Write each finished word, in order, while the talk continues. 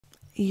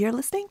You're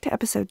listening to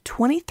episode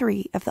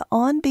 23 of the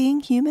On Being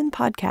Human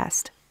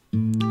podcast.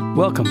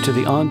 Welcome to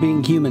the On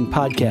Being Human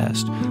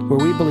podcast, where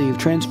we believe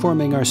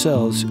transforming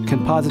ourselves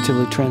can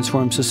positively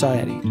transform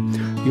society.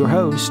 Your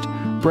host,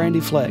 Brandy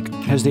Fleck,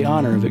 has the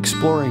honor of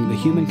exploring the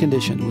human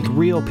condition with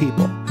real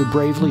people who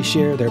bravely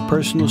share their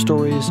personal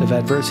stories of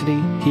adversity,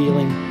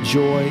 healing,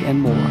 joy,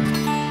 and more.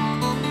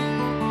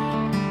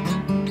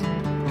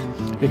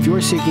 If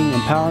you're seeking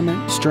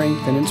empowerment,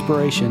 strength, and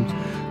inspiration,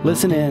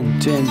 listen in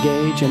to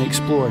engage and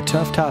explore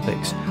tough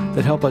topics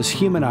that help us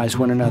humanize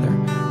one another,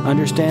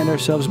 understand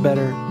ourselves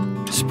better,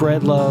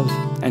 spread love,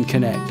 and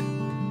connect.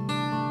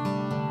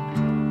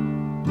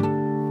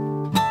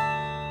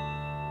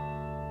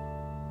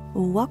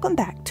 Welcome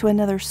back to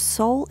another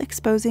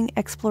soul-exposing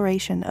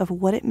exploration of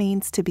what it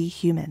means to be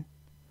human.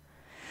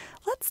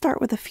 Let's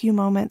start with a few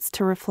moments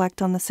to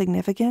reflect on the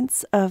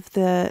significance of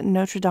the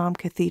Notre Dame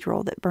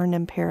Cathedral that burned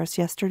in Paris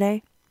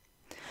yesterday.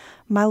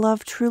 My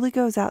love truly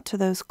goes out to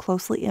those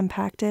closely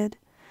impacted.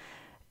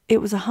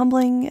 It was a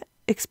humbling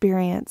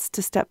experience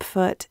to step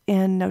foot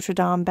in Notre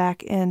Dame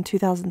back in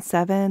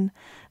 2007,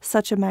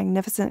 such a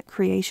magnificent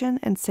creation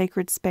and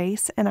sacred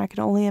space, and I can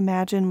only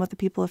imagine what the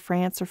people of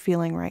France are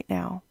feeling right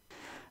now.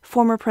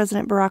 Former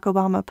President Barack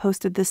Obama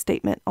posted this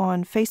statement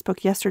on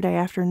Facebook yesterday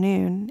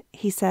afternoon.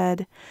 He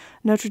said,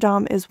 "Notre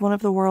Dame is one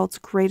of the world's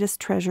greatest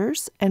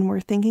treasures, and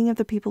we're thinking of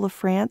the people of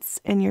France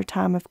in your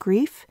time of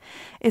grief.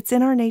 It's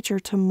in our nature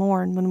to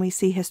mourn when we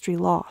see history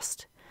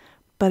lost,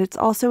 but it's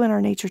also in our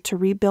nature to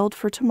rebuild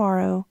for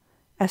tomorrow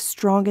as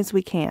strong as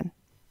we can."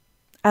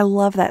 I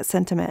love that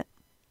sentiment.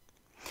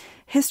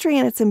 History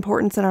and its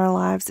importance in our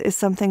lives is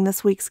something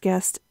this week's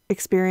guest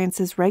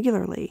experiences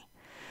regularly.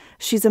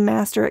 She's a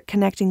master at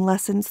connecting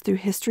lessons through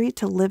history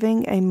to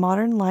living a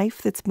modern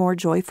life that's more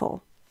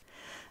joyful.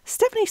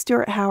 Stephanie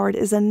Stewart Howard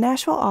is a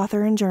Nashville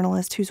author and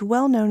journalist who's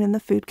well known in the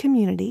food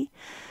community.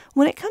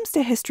 When it comes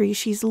to history,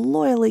 she's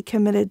loyally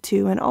committed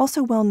to and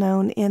also well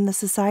known in the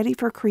Society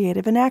for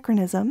Creative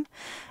Anachronism,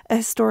 a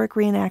historic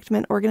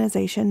reenactment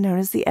organization known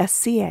as the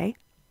SCA.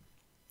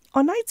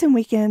 On nights and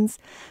weekends,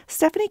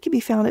 Stephanie can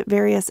be found at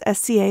various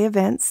SCA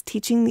events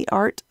teaching the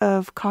art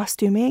of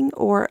costuming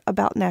or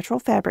about natural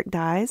fabric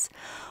dyes,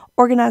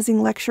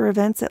 organizing lecture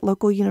events at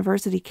local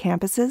university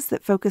campuses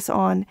that focus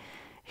on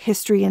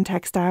history and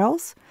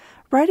textiles,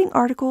 writing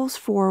articles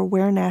for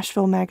Wear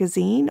Nashville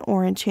magazine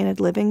or Enchanted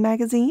Living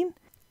magazine.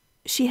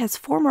 She has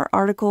former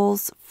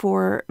articles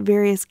for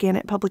various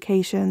Gannett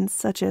publications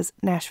such as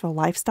Nashville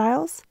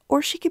Lifestyles,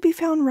 or she could be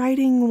found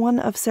writing one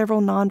of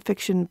several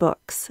nonfiction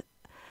books.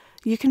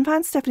 You can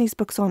find Stephanie's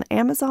books on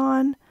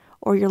Amazon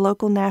or your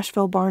local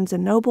Nashville Barnes &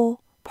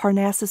 Noble,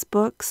 Parnassus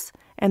Books,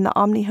 and the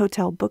Omni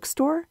Hotel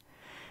bookstore.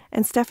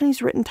 And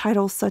Stephanie's written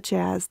titles such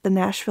as The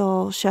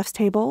Nashville Chef's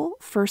Table,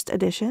 First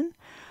Edition,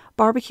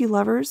 Barbecue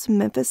Lovers,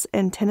 Memphis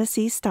and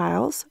Tennessee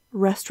Styles,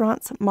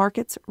 Restaurants,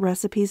 Markets,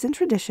 Recipes, and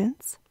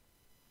Traditions,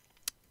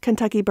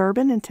 Kentucky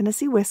Bourbon and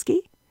Tennessee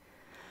Whiskey,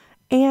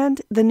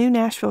 and The New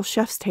Nashville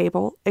Chef's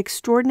Table,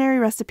 Extraordinary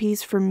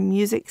Recipes from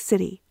Music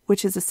City,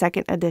 which is a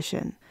second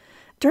edition.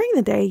 During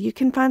the day, you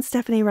can find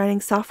Stephanie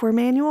writing software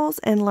manuals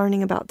and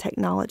learning about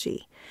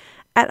technology.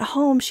 At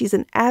home, she's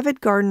an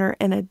avid gardener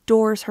and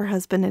adores her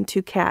husband and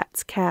two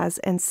cats, Kaz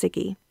and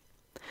Siggy.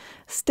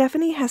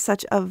 Stephanie has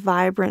such a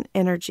vibrant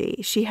energy.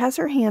 She has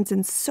her hands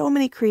in so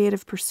many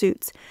creative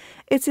pursuits.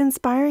 It's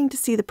inspiring to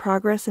see the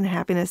progress and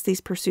happiness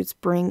these pursuits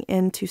bring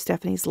into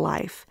Stephanie's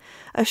life.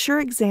 A sure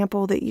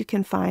example that you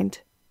can find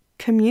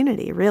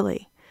community,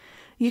 really.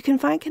 You can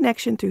find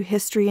connection through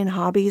history and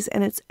hobbies,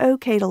 and it's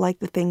okay to like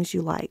the things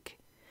you like.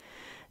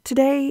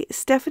 Today,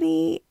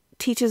 Stephanie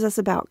teaches us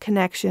about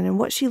connection and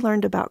what she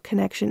learned about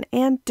connection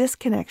and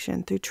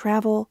disconnection through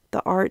travel,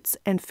 the arts,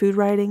 and food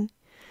writing.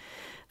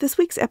 This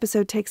week's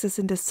episode takes us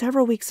into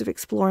several weeks of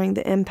exploring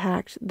the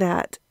impact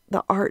that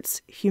the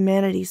arts,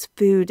 humanities,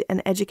 food,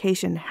 and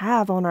education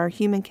have on our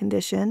human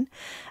condition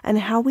and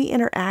how we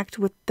interact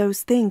with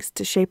those things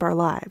to shape our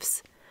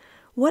lives.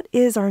 What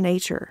is our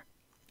nature?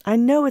 I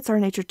know it's our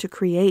nature to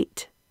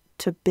create,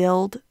 to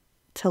build,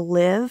 to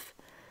live.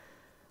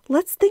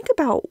 Let's think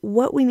about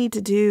what we need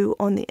to do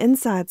on the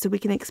inside so we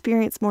can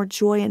experience more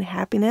joy and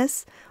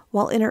happiness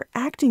while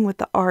interacting with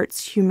the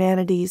arts,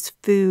 humanities,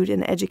 food,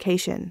 and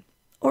education.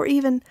 Or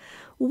even,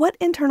 what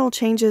internal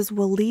changes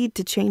will lead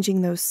to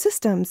changing those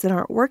systems that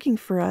aren't working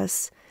for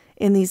us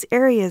in these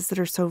areas that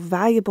are so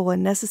valuable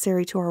and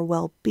necessary to our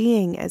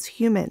well-being as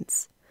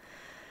humans?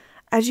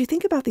 As you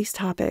think about these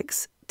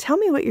topics, tell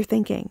me what you're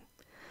thinking.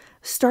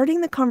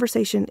 Starting the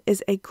conversation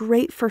is a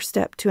great first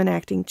step to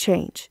enacting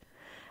change.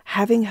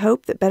 Having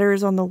hope that better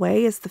is on the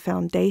way is the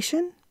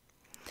foundation.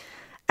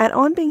 At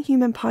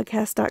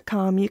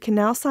onbeinghumanpodcast.com, you can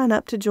now sign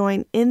up to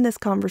join in this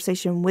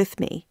conversation with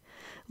me.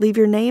 Leave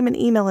your name and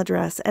email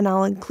address, and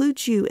I'll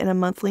include you in a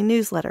monthly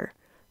newsletter.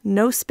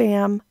 No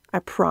spam, I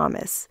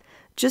promise.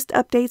 Just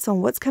updates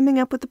on what's coming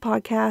up with the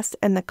podcast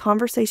and the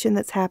conversation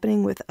that's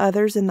happening with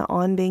others in the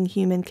On Being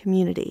Human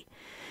community.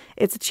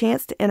 It's a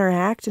chance to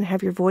interact and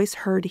have your voice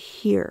heard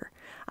here.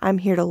 I'm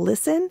here to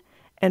listen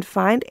and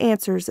find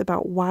answers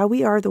about why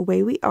we are the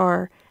way we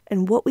are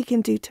and what we can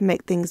do to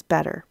make things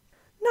better.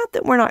 Not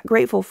that we're not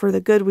grateful for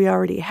the good we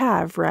already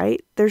have,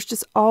 right? There's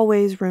just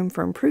always room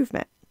for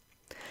improvement.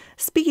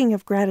 Speaking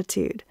of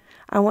gratitude,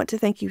 I want to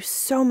thank you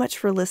so much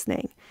for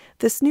listening.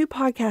 This new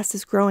podcast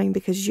is growing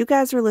because you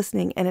guys are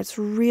listening, and it's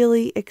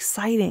really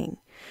exciting.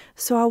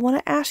 So I want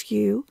to ask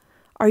you,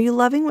 are you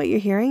loving what you're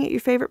hearing at your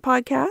favorite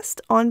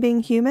podcast, On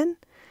Being Human?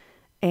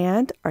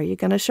 And are you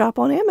going to shop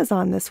on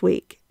Amazon this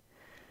week?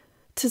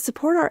 To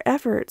support our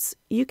efforts,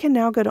 you can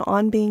now go to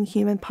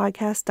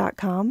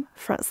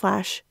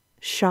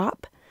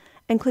onbeinghumanpodcast.com/shop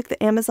and click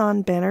the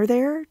Amazon banner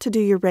there to do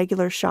your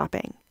regular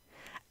shopping.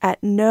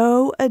 At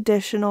no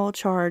additional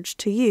charge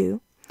to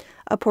you,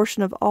 a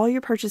portion of all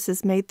your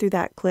purchases made through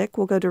that click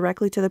will go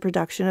directly to the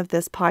production of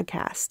this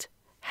podcast.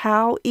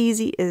 How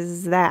easy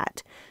is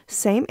that?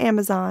 Same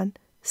Amazon,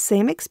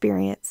 same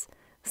experience,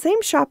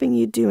 same shopping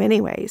you'd do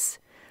anyways.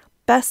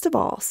 Best of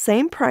all,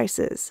 same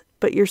prices,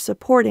 but you're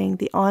supporting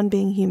the On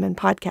Being Human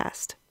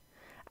podcast.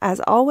 As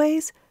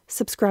always,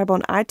 subscribe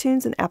on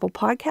iTunes and Apple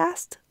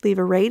Podcasts, leave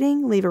a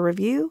rating, leave a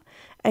review,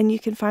 and you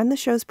can find the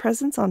show's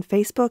presence on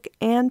Facebook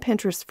and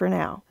Pinterest for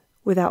now.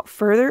 Without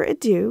further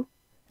ado,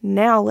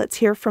 now let's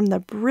hear from the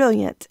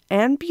brilliant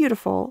and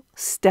beautiful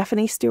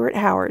Stephanie Stewart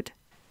Howard.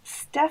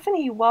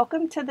 Stephanie,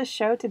 welcome to the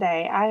show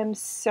today. I am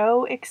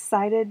so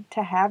excited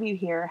to have you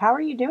here. How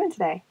are you doing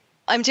today?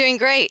 I'm doing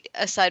great,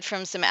 aside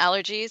from some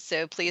allergies,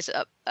 so please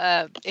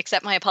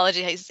accept my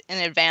apologies in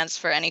advance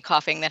for any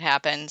coughing that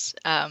happens,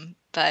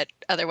 but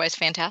otherwise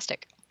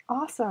fantastic.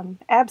 Awesome.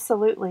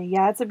 Absolutely.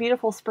 Yeah, it's a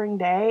beautiful spring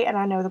day, and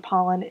I know the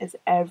pollen is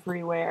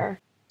everywhere.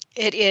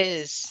 It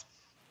is.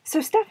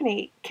 So,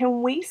 Stephanie,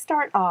 can we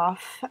start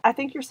off? I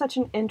think you're such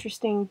an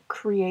interesting,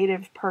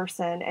 creative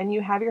person, and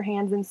you have your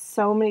hands in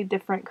so many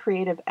different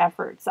creative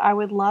efforts. I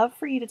would love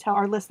for you to tell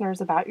our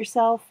listeners about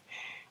yourself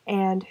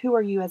and who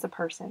are you as a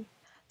person?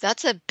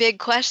 That's a big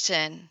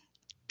question.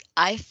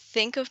 I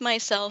think of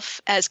myself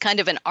as kind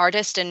of an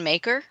artist and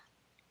maker,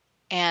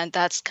 and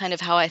that's kind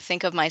of how I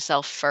think of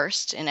myself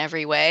first in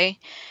every way.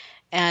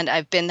 And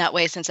I've been that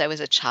way since I was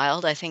a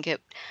child. I think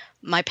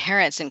my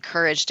parents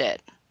encouraged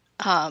it.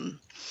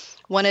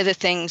 One of the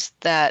things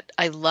that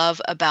I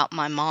love about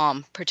my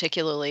mom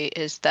particularly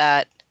is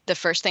that the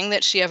first thing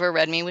that she ever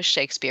read me was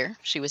Shakespeare.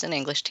 She was an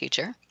English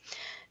teacher.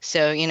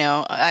 So,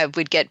 I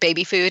would get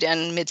Baby Food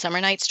and Midsummer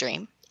Night's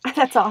Dream.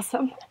 That's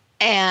awesome.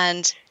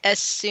 And as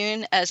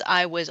soon as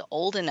I was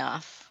old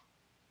enough,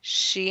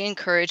 she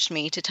encouraged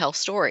me to tell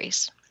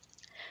stories.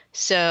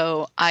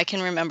 So I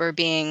can remember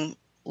being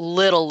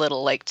little,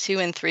 like 2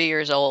 and 3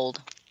 years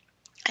old.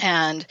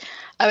 And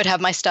I would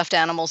have my stuffed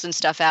animals and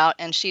stuff out.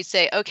 And she'd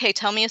say, okay,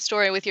 tell me a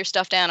story with your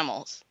stuffed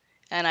animals.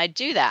 And I'd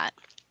do that.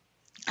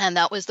 And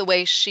that was the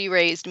way she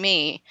raised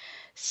me.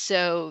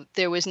 So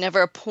there was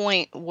never a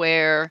point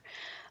where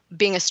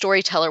being a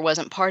storyteller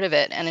wasn't part of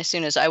it. And as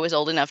soon as I was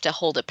old enough to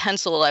hold a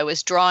pencil, I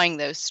was drawing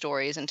those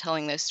stories and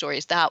telling those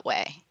stories that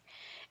way.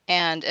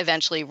 And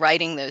eventually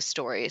writing those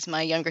stories.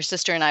 My younger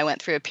sister and I went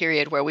through a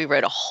period where we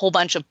wrote a whole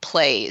bunch of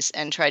plays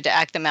and tried to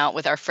act them out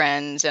with our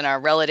friends and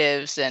our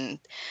relatives and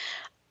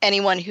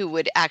anyone who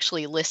would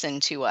actually listen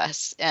to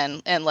us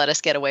and let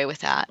us get away with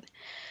that.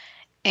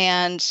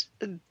 And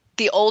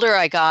the older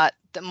I got,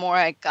 the more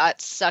I got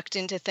sucked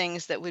into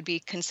things that would be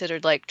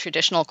considered like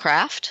traditional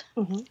craft,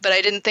 but I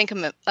didn't think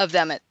of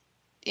them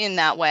in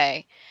that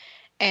way.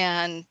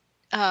 And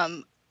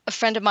a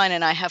friend of mine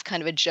and I have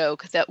kind of a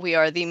joke that we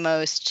are the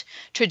most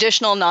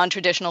traditional,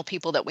 non-traditional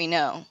people that we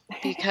know,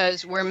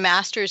 because we're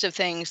masters of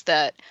things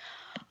that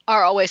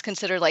are always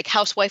considered like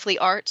housewifely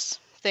arts,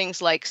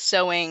 things like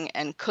sewing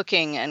and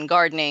cooking and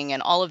gardening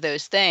and all of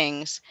those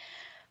things.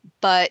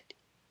 But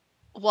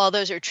while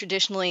those are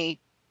traditionally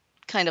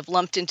kind of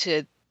lumped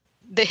into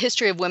the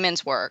history of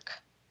women's work,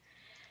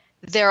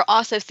 there are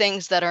also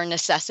things that are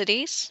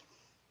necessities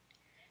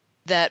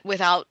that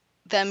without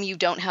them you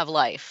don't have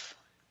life.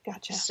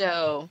 Gotcha.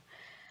 So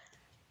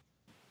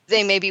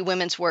they may be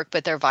women's work,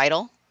 but they're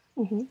vital.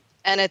 And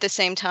at the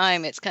same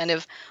time, it's kind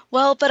of,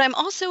 well, but I'm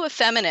also a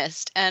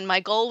feminist, and my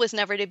goal was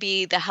never to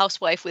be the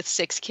housewife with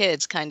 6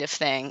 kids kind of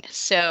thing.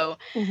 So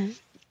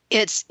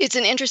it's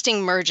an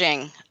interesting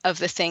merging of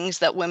the things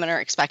that women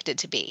are expected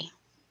to be.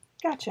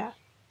 Gotcha.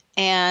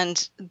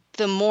 And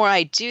the more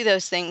I do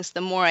those things,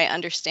 the more I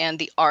understand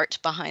the art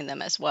behind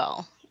them as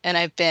well. And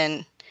I've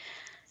been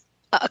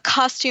a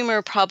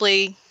costumer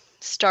probably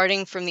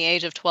starting from the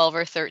age of 12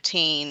 or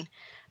 13,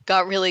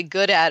 got really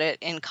good at it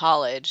in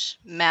college,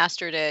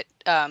 mastered it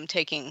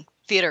taking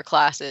theater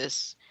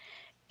classes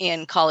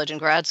in college and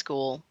grad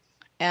school.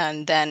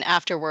 And then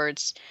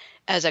afterwards,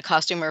 as a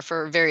costumer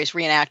for various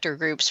reenactor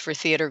groups, for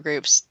theater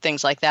groups,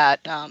 things like that,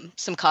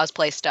 some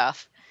cosplay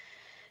stuff.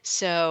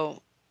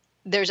 So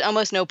there's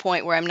almost no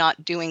point where I'm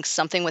not doing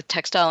something with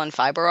textile and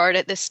fiber art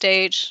at this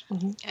stage.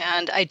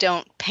 And I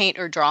don't paint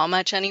or draw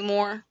much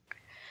anymore.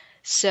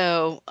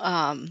 So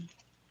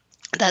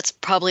that's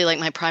probably like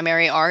my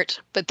primary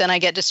art. But then I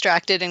get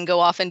distracted and go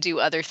off and do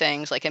other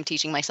things. Like I'm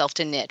teaching myself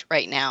to knit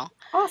right now.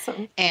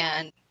 Awesome.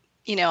 And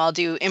I'll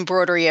do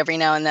embroidery every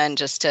now and then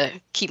just to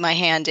keep my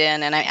hand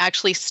in. And I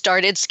actually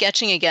started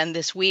sketching again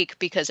this week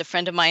because a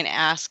friend of mine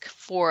asked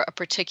for a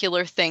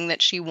particular thing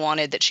that she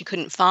wanted that she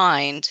couldn't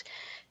find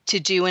to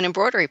do an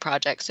embroidery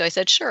project. So I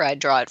said, sure, I'd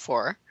draw it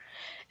for her.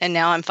 And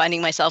now I'm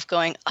finding myself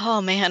going,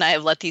 oh man, I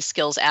have let these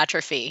skills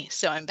atrophy.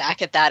 So I'm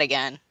back at that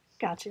again.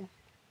 Gotcha.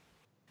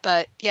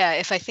 But yeah,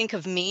 if I think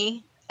of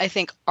me, I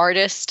think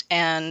artist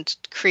and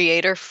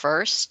creator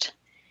first.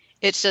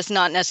 It's just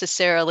not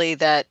necessarily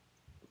that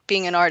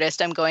being an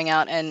artist, I'm going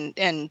out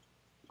and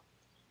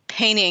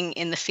painting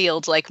in the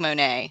fields like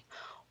Monet,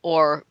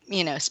 or,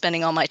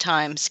 spending all my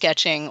time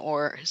sketching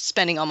or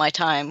spending all my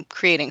time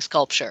creating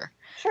sculpture.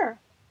 Sure.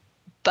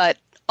 But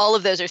all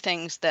of those are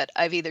things that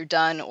I've either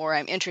done or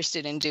I'm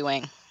interested in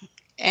doing.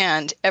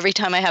 And every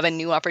time I have a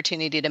new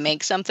opportunity to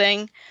make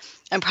something,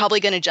 I'm probably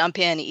going to jump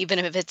in, even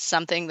if it's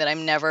something that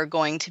I'm never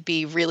going to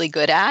be really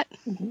good at.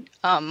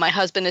 Mm-hmm. My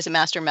husband is a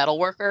master metal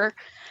worker.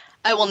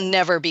 I will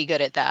never be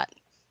good at that,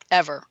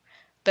 ever.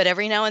 But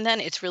every now and then,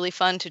 it's really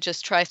fun to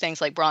just try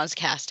things like bronze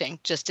casting,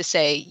 just to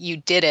say you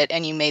did it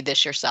and you made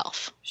this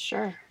yourself.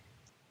 Sure.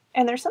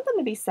 And there's something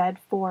to be said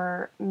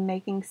for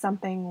making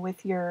something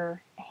with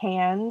your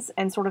hands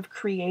and sort of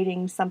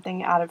creating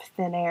something out of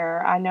thin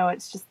air. I know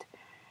it's just,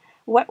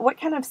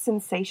 what kind of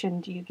sensation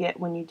do you get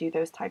when you do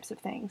those types of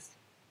things?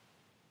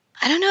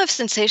 I don't know if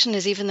sensation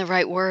is even the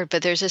right word,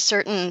 but there's a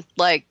certain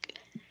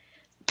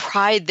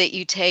pride that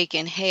you take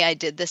in, hey, I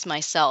did this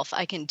myself.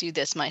 I can do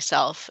this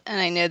myself. And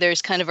I know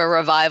there's kind of a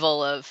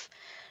revival of,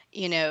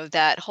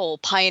 that whole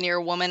pioneer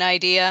woman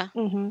idea,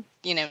 Mm-hmm.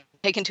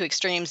 Taken to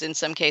extremes in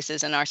some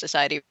cases in our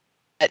society.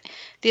 But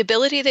the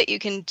ability that you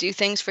can do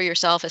things for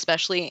yourself,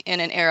 especially in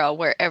an era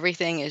where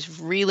everything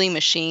is really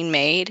machine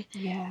made,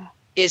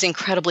 is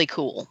incredibly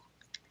cool.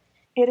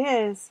 It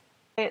is.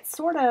 It's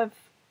sort of,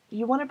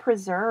 you want to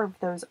preserve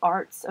those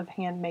arts of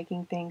hand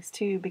making things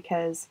too,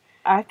 because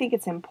I think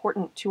it's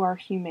important to our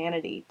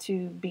humanity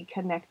to be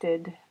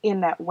connected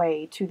in that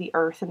way to the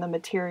earth and the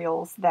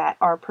materials that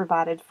are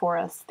provided for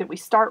us that we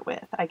start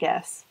with, I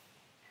guess.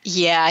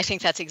 Yeah, I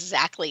think that's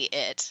exactly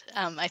it.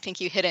 I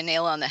think you hit a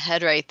nail on the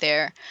head right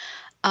there.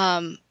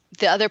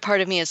 The other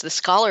part of me is the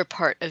scholar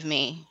part of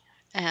me,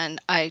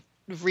 and I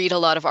read a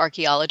lot of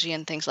archaeology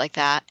and things like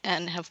that,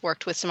 and have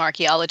worked with some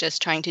archaeologists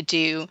trying to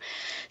do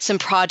some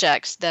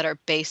projects that are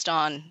based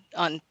on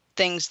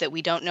things that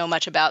we don't know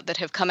much about that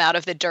have come out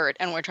of the dirt,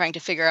 and we're trying to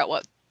figure out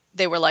what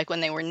they were like when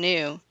they were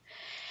new.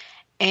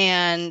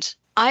 And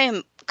I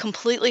am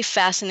completely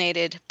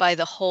fascinated by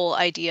the whole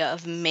idea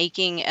of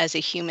making as a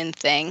human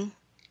thing.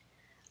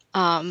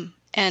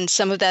 And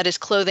some of that is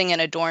clothing and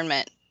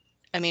adornment.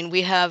 I mean,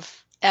 we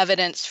have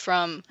evidence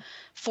from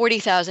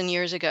 40,000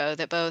 years ago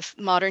that both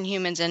modern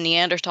humans and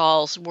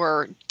Neanderthals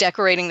were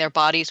decorating their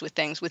bodies with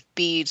things, with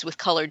beads, with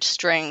colored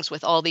strings,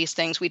 with all these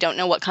things. We don't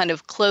know what kind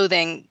of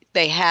clothing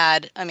they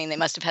had. I mean, they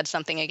must have had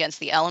something against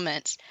the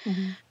elements.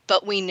 Mm-hmm.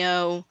 But we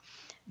know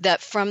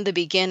that from the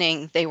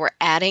beginning, they were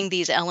adding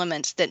these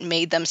elements that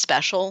made them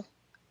special,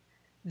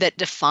 that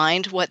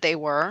defined what they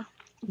were.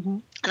 Mm-hmm.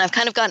 And I've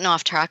kind of gotten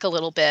off track a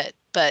little bit,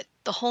 but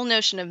the whole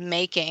notion of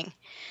making,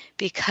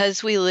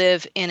 because we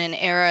live in an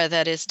era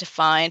that is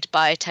defined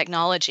by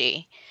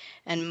technology,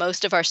 and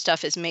most of our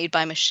stuff is made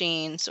by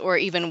machines, or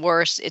even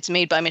worse, it's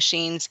made by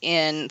machines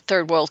in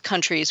third world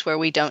countries where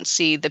we don't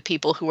see the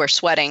people who are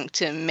sweating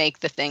to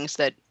make the things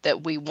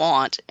that we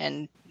want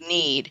and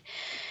need.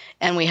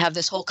 And we have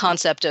this whole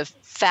concept of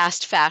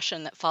fast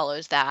fashion that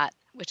follows that,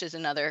 which is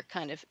another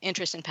kind of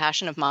interest and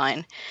passion of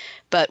mine.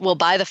 But we'll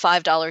buy the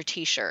 $5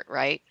 t-shirt,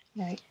 right?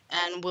 Right.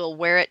 And we'll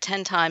wear it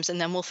 10 times and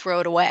then we'll throw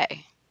it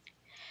away.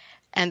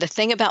 And the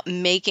thing about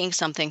making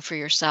something for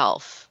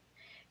yourself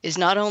is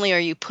not only are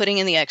you putting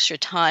in the extra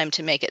time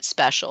to make it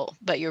special,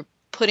 but you're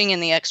putting in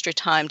the extra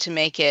time to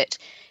make it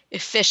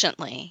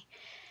efficiently.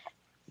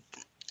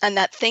 And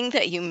that thing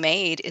that you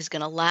made is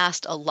going to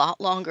last a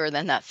lot longer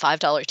than that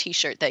 $5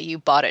 t-shirt that you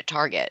bought at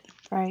Target.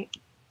 Right.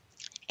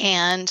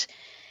 And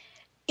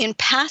in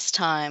past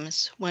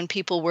times, when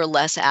people were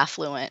less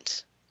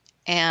affluent,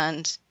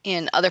 and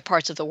in other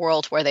parts of the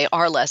world where they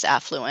are less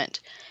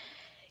affluent,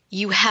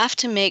 you have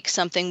to make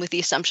something with the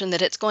assumption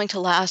that it's going to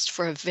last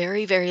for a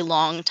very, very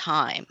long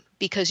time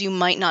because you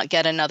might not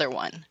get another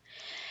one.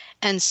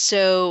 And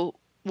so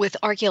with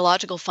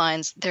archaeological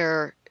finds, there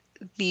are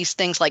these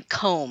things like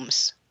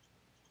combs.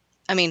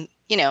 I mean,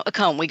 a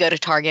comb, we go to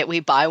Target, we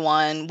buy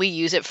one, we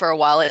use it for a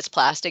while, it's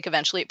plastic,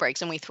 eventually it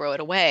breaks and we throw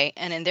it away.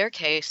 And in their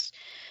case,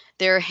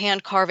 they're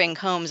hand carving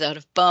combs out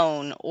of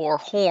bone or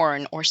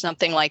horn or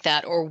something like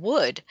that, or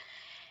wood.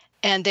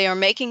 And they are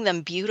making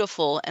them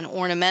beautiful and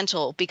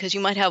ornamental because you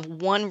might have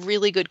one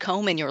really good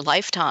comb in your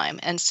lifetime.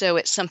 And so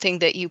it's something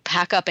that you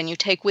pack up and you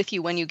take with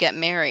you when you get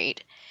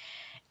married.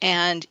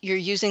 And you're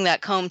using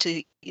that comb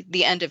to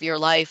the end of your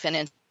life. And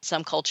in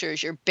some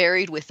cultures, you're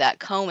buried with that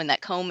comb. And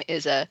that comb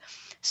is a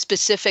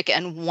specific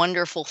and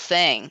wonderful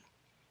thing.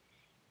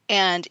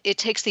 And it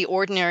takes the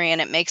ordinary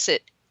and it makes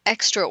it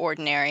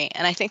extraordinary.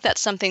 And I think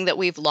that's something that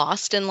we've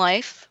lost in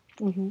life.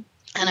 Mm-hmm.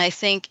 And I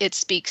think it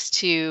speaks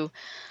to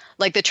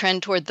like the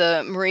trend toward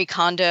the Marie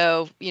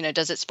Kondo,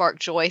 does it spark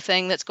joy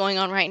thing that's going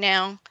on right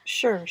now?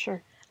 Sure,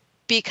 sure.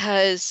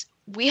 Because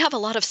we have a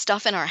lot of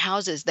stuff in our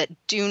houses that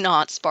do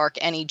not spark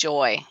any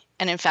joy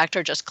and in fact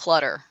are just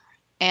clutter.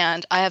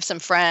 And I have some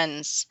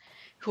friends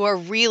who are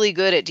really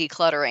good at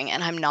decluttering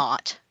and I'm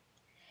not.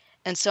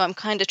 And so I'm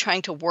kind of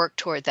trying to work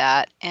toward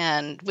that,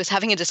 and was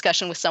having a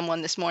discussion with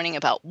someone this morning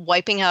about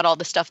wiping out all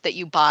the stuff that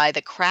you buy,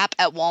 the crap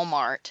at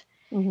Walmart,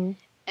 Mm-hmm.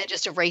 and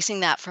just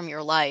erasing that from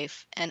your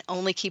life and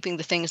only keeping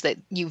the things that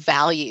you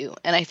value.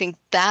 And I think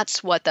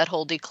that's what that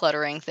whole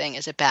decluttering thing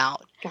is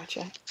about.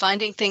 Gotcha.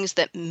 Finding things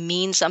that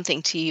mean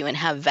something to you and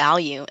have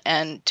value,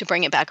 and to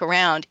bring it back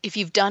around. If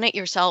you've done it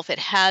yourself, it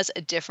has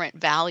a different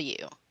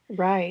value.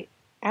 Right.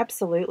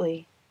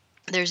 Absolutely.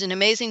 There's an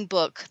amazing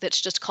book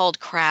that's just called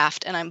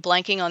Craft, and I'm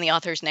blanking on the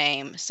author's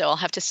name, so I'll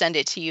have to send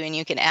it to you and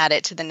you can add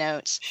it to the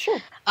notes. Sure.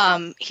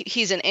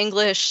 He's an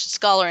English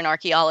scholar and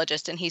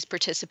archaeologist, and he's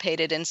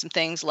participated in some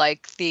things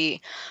like the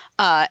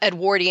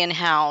Edwardian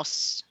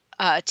House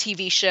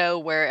TV show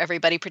where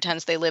everybody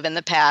pretends they live in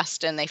the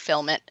past and they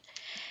film it.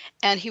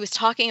 And he was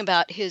talking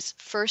about his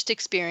first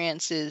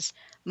experiences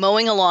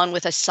mowing a lawn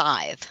with a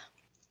scythe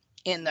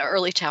in the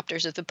early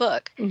chapters of the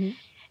book. Mm-hmm.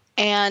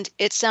 And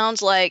it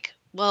sounds like,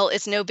 well,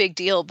 it's no big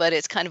deal, but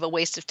it's kind of a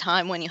waste of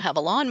time when you have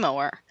a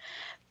lawnmower.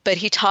 But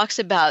he talks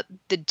about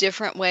the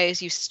different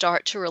ways you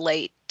start to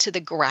relate to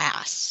the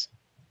grass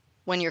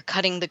when you're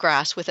cutting the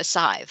grass with a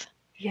scythe.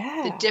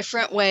 Yeah. The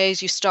different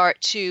ways you start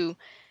to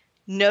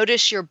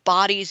notice your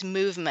body's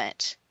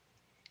movement,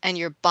 and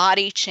your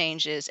body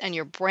changes and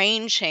your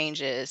brain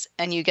changes,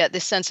 and you get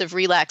this sense of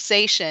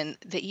relaxation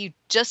that you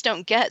just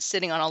don't get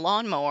sitting on a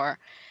lawnmower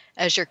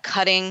as you're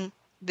cutting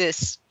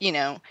this,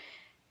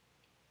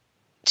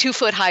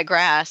 2-foot high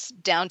grass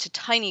down to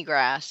tiny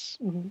grass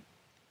Mm-hmm.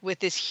 with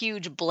this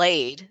huge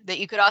blade that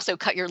you could also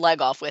cut your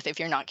leg off with if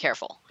you're not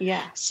careful.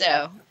 Yeah.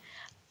 So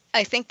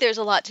I think there's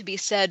a lot to be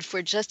said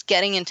for just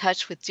getting in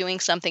touch with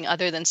doing something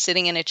other than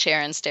sitting in a chair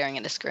and staring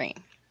at a screen.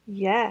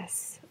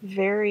 Yes.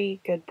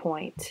 Very good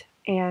point.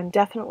 And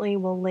definitely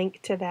we'll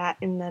link to that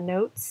in the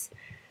notes.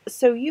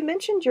 So you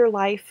mentioned your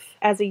life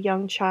as a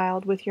young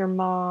child with your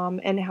mom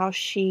and how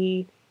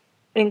she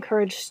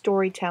encouraged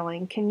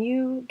storytelling. Can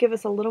you give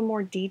us a little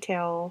more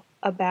detail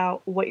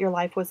about what your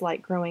life was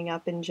like growing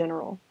up in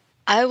general?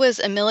 I was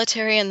a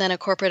military and then a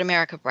corporate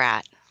America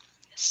brat.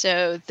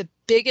 So the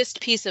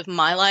biggest piece of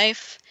my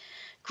life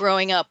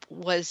growing up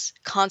was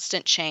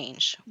constant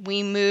change.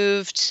 We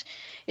moved,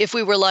 if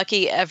we were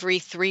lucky, every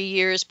 3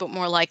 years, but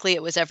more likely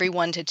it was every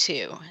 1 to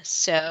 2.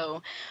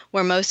 So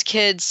where most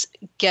kids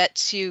get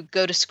to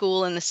go to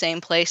school in the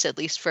same place, at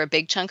least for a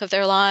big chunk of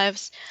their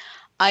lives,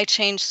 I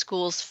changed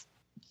schools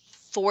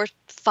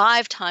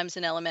 5 times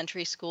in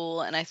elementary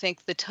school. And I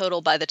think the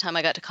total by the time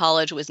I got to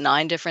college was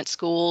 9 different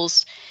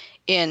schools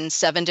in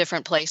 7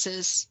 different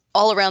places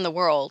all around the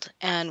world.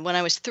 And when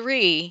I was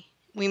 3,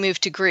 we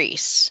moved to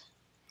Greece.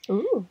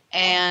 Ooh.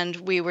 And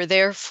we were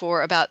there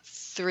for about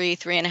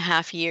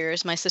 3.5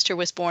 years. My sister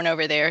was born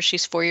over there.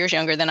 She's 4 years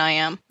younger than I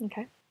am.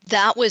 Okay.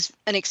 That was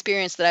an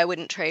experience that I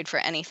wouldn't trade for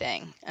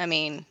anything. I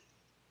mean,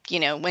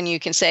 when you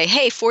can say,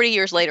 hey, 40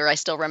 years later, I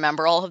still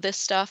remember all of this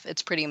stuff,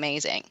 it's pretty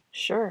amazing.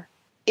 Sure.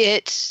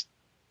 It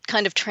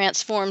kind of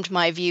transformed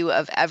my view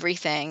of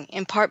everything,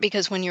 in part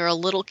because when you're a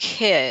little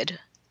kid,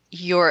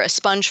 you're a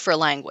sponge for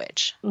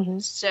language. Mm-hmm.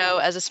 So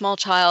as a small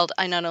child,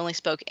 I not only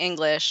spoke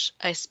English,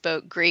 I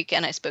spoke Greek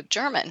and I spoke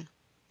German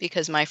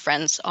because my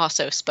friends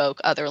also spoke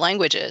other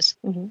languages.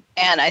 Mm-hmm.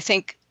 And I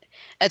think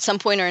at some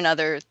point or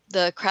another,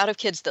 the crowd of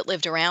kids that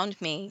lived around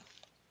me,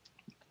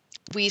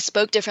 we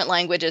spoke different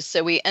languages.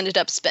 So we ended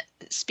up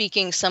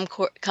speaking some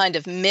kind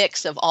of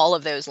mix of all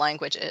of those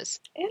languages.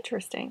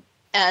 Interesting.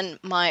 And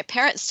my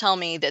parents tell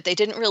me that they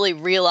didn't really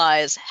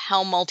realize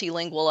how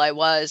multilingual I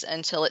was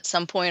until at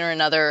some point or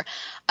another,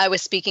 I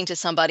was speaking to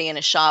somebody in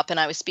a shop and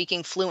I was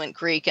speaking fluent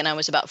Greek, and I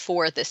was about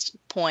 4 at this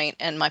point.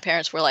 And my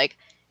parents were like,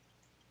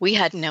 we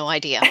had no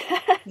idea,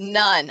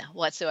 none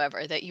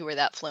whatsoever, that you were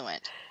that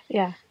fluent.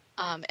 Yeah.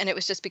 And it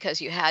was just because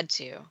you had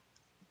to.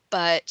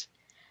 But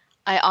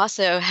I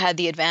also had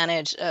the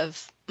advantage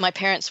of my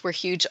parents were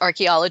huge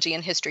archaeology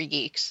and history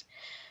geeks.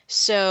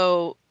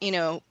 So,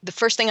 the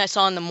first thing I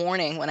saw in the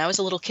morning when I was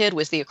a little kid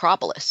was the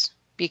Acropolis,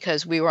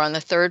 because we were on the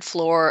 3rd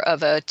floor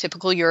of a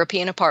typical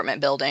European apartment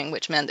building,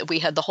 which meant that we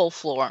had the whole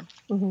floor.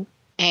 Mm-hmm.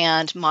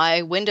 And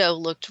my window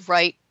looked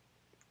right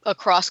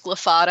across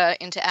Glyfada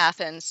into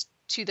Athens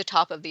to the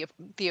top of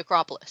the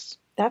Acropolis.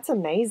 That's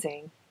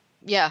amazing.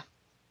 Yeah.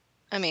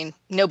 I mean,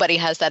 nobody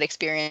has that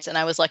experience, and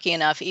I was lucky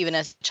enough, even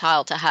as a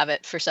child, to have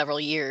it for several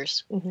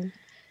years. Mm-hmm.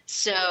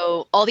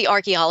 So all the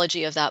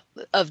archaeology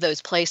of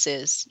those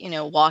places,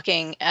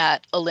 walking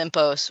at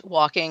Olympos,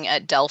 walking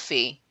at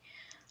Delphi,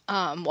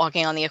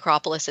 walking on the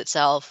Acropolis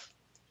itself,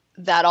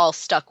 that all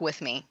stuck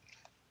with me.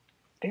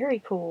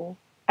 Very cool.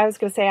 I was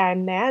going to say, I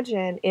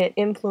imagine it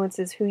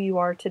influences who you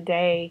are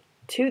today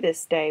to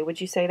this day. Would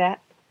you say that?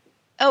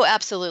 Oh,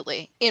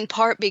 absolutely. In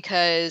part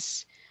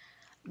because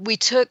we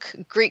took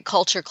Greek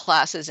culture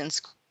classes in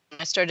school.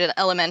 I started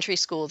elementary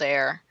school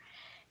there.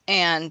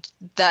 And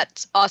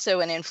that's also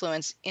an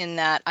influence in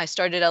that I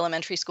started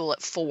elementary school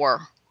at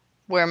 4,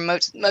 where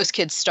most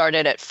kids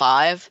started at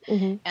 5.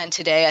 Mm-hmm. And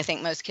today I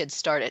think most kids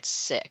start at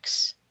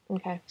 6.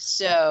 Okay.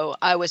 So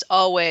I was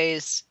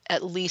always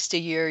at least a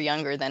year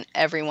younger than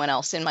everyone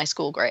else in my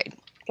school grade.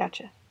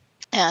 Gotcha.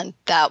 And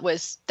that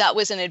was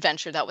an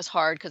adventure. That was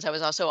hard because I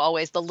was also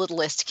always the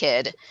littlest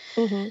kid,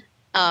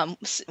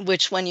 Mm-hmm.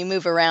 which when you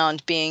move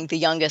around, being the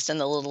youngest and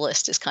the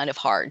littlest is kind of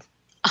hard.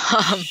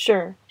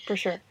 Sure, for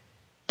sure.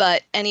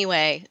 But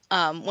anyway,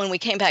 when we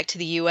came back to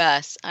the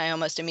U.S., I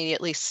almost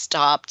immediately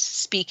stopped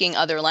speaking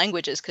other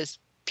languages because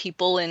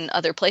people in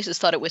other places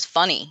thought it was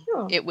funny.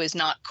 Oh. It was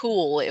not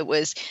cool. It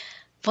was,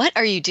 what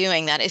are you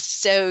doing? That is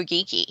so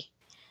geeky.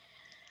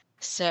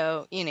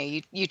 So,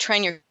 you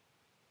train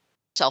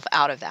yourself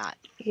out of that.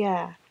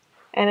 Yeah.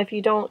 And if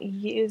you don't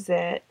use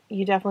it,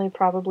 you definitely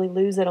probably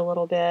lose it a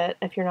little bit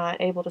if you're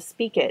not able to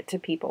speak it to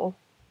people.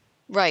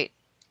 Right.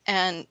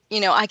 And,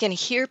 I can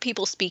hear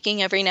people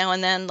speaking every now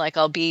and then. Like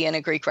I'll be in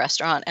a Greek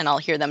restaurant and I'll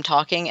hear them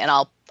talking and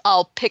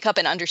I'll pick up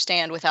and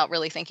understand without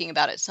really thinking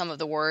about it some of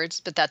the words,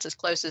 but that's as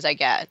close as I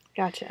get.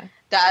 Gotcha.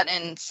 That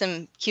and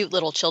some cute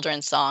little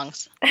children's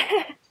songs.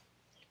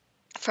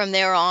 From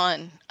there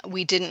on,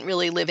 we didn't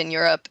really live in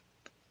Europe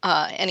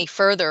any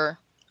further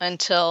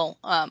until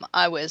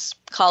I was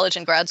college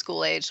and grad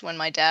school age when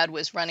my dad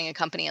was running a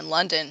company in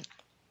London,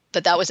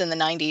 but that was in the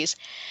 90s.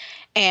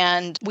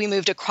 And we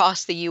moved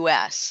across the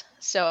U.S.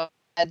 So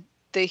I had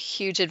the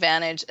huge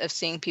advantage of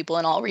seeing people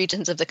in all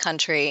regions of the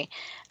country.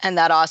 And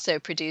that also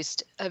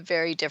produced a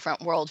very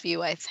different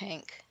worldview, I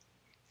think.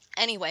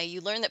 Anyway,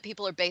 you learn that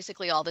people are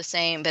basically all the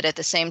same, but at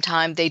the same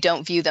time, they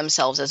don't view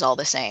themselves as all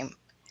the same.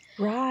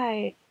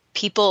 Right.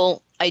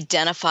 People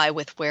identify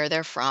with where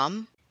they're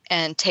from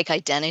and take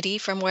identity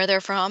from where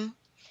they're from.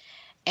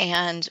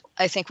 And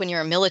I think when you're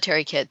a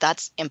military kid,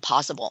 that's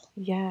impossible.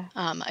 Yeah.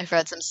 I've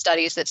read some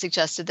studies that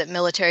suggested that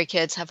military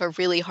kids have a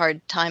really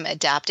hard time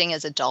adapting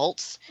as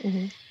adults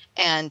Mm-hmm.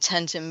 and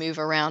tend to move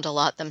around a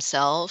lot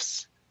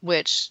themselves,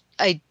 which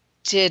I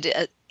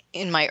did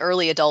in my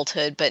early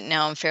adulthood, but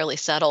now I'm fairly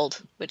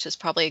settled, which is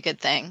probably a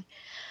good thing.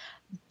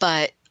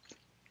 But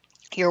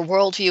your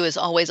worldview is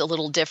always a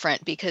little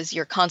different because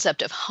your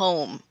concept of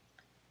home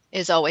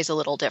is always a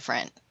little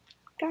different.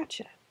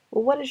 Gotcha.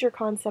 Well, what is your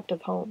concept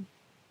of home?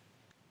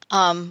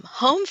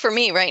 Home for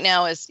me right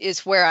now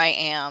is where I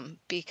am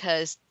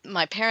because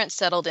my parents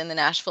settled in the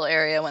Nashville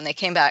area when they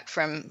came back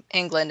from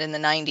England in the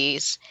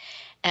 90s.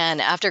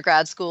 And after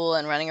grad school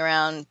and running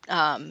around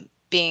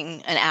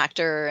being an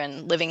actor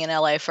and living in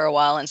LA for a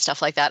while and stuff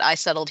like that, I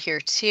settled here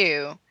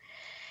too.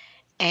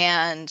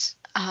 And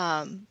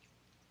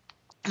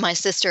my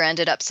sister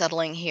ended up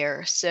settling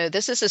here. So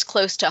this is as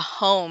close to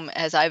home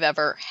as I've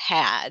ever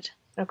had.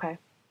 Okay.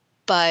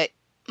 But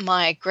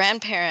my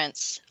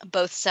grandparents,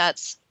 both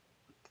sets,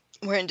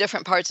 were in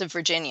different parts of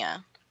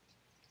Virginia.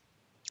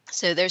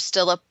 So there's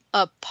still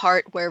a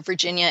part where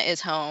Virginia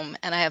is home.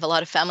 And I have a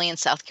lot of family in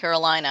South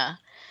Carolina,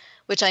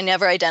 which I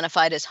never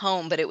identified as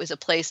home, but it was a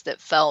place that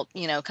felt,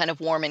 kind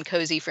of warm and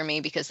cozy for me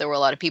because there were a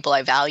lot of people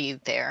I valued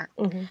there.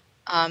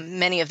 Mm-hmm.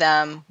 Many of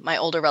them, my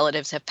older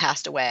relatives, have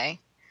passed away.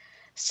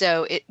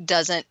 So it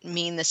doesn't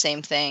mean the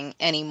same thing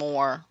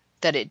anymore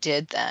that it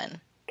did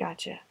then.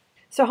 Gotcha.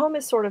 So home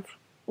is sort of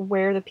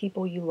where the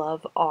people you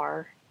love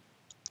are.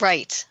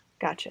 Right.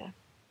 Gotcha.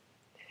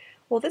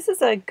 Well, this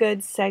is a good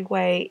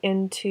segue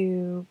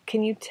into,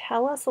 can you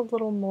tell us a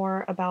little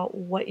more about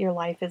what your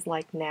life is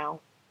like now?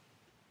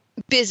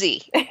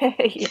 Busy.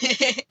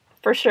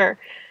 For sure.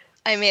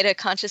 I made a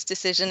conscious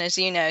decision, as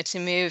you know, to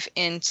move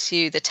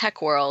into the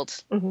tech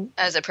world Mm-hmm.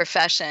 as a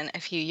profession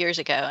a few years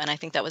ago. And I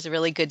think that was a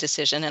really good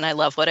decision. And I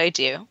love what I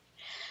do,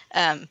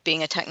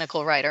 being a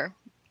technical writer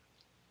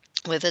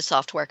with a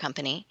software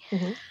company.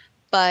 Mm-hmm.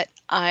 But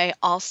I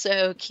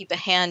also keep a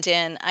hand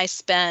in. I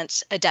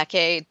spent a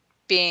decade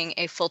being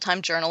a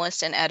full-time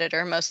journalist and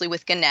editor, mostly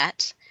with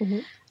Gannett.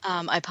 Mm-hmm.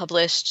 I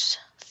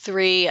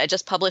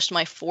just published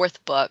my 4th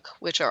book,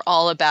 which are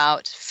all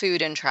about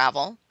food and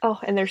travel.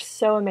 Oh, and they're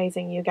so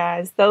amazing, you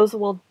guys. Those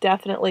will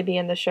definitely be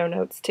in the show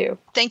notes too.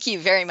 Thank you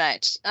very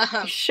much.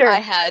 Sure. I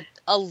had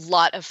a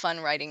lot of fun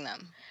writing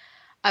them.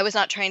 I was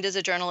not trained as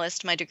a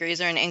journalist. My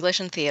degrees are in English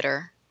and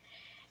theater.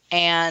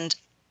 And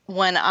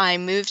when I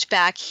moved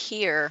back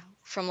here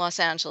from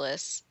Los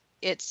Angeles,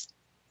 it's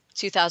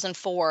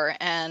 2004,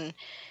 and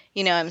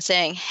I'm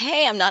saying,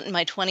 hey, I'm not in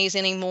my 20s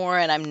anymore,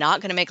 and I'm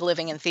not going to make a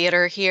living in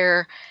theater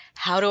here.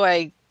 How do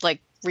I,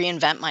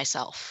 reinvent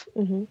myself?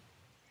 Mm-hmm.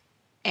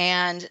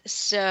 And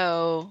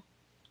so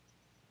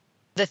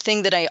the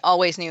thing that I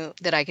always knew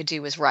that I could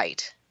do was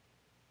write.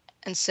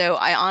 And so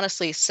I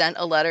honestly sent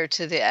a letter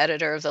to the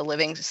editor of the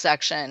living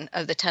section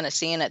of the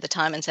Tennessean at the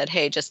time and said,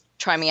 hey, just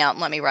try me out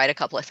and let me write a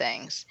couple of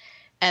things.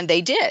 And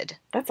they did.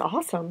 That's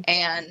awesome.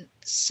 And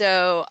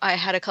so I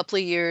had a couple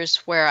of years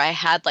where I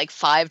had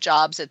 5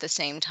 jobs at the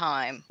same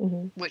time,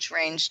 Mm-hmm. which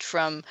ranged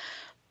from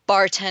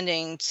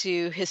bartending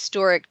to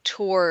historic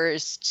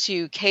tours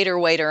to cater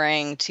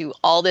waitering to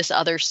all this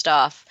other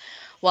stuff,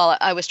 while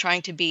I was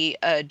trying to be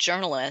a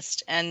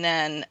journalist, and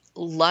then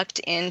lucked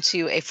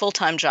into a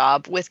full-time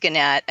job with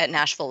Gannett at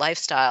Nashville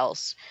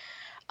Lifestyles.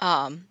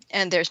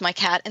 And there's my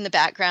cat in the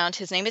background.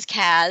 His name is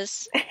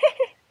Kaz.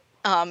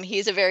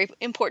 He's a very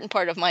important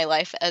part of my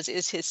life, as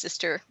is his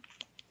sister.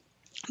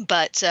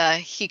 But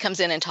he comes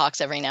in and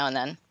talks every now and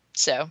then.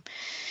 So,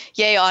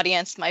 yay,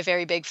 audience, my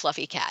very big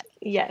fluffy cat.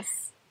 Yes.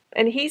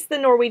 And he's the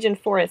Norwegian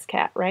forest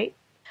cat, right?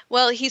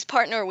 Well, he's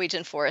part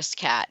Norwegian forest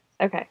cat.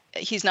 Okay.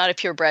 He's not a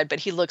purebred, but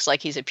he looks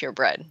like he's a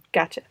purebred.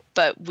 Gotcha.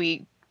 But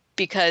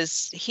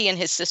because he and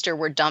his sister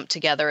were dumped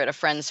together at a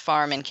friend's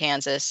farm in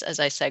Kansas, as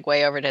I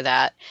segue over to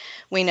that,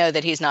 we know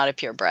that he's not a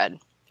purebred.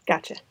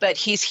 Gotcha. But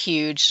he's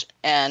huge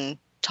and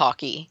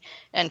talky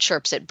and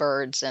chirps at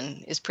birds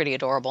and is pretty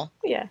adorable.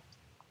 Yeah.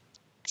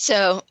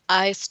 So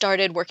I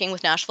started working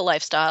with Nashville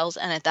Lifestyles,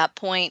 and at that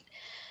point,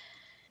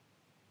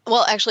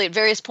 well, actually, at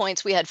various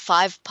points, we had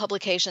 5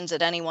 publications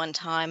at any one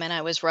time, and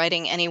I was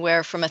writing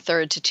anywhere from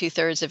 1/3 to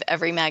 2/3 of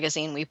every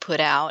magazine we put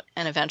out,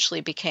 and eventually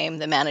became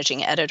the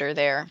managing editor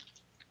there,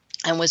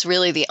 and was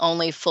really the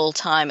only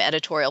full-time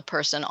editorial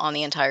person on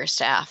the entire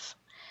staff.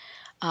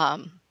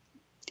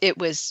 It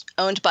was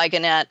owned by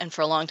Gannett, and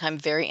for a long time,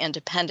 very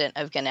independent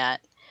of Gannett.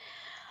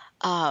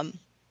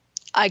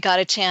 I got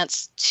a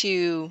chance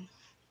to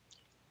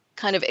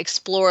kind of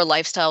explore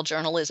lifestyle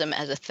journalism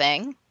as a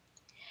thing.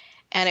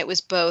 And it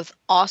was both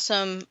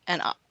awesome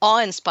and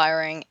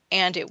awe-inspiring,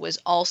 and it was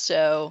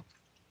also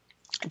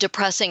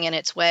depressing in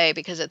its way,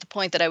 because at the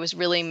point that I was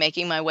really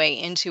making my way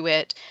into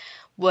it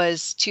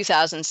was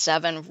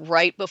 2007,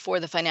 right before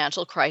the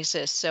financial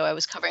crisis. So I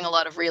was covering a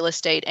lot of real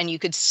estate, and you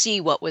could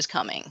see what was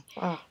coming.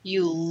 Wow.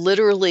 You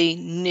literally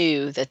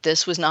knew that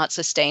this was not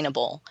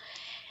sustainable.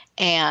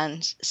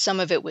 And some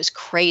of it was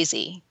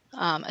crazy,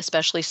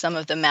 especially some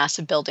of the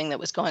massive building that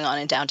was going on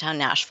in downtown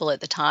Nashville at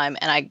the time.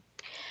 And I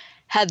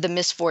had the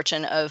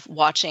misfortune of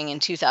watching in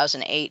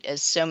 2008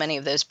 as so many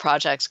of those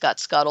projects got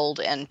scuttled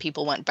and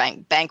people went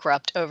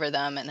bankrupt over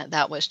them. And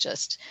that was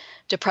just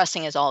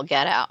depressing as all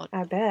get out.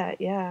 I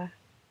bet, yeah.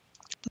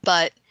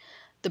 But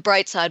the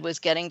bright side was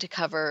getting to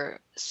cover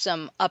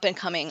some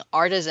up-and-coming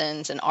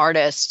artisans and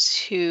artists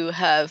who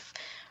have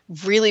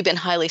really been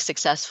highly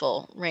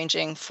successful,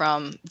 ranging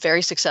from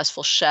very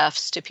successful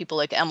chefs to people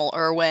like Emil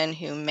Irwin,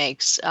 who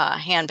makes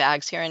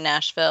handbags here in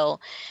Nashville,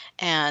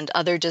 and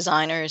other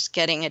designers,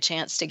 getting a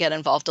chance to get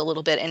involved a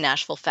little bit in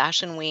Nashville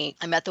Fashion Week.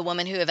 I met the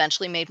woman who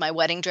eventually made my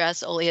wedding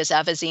dress, Olia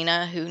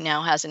Zavazina, who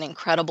now has an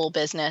incredible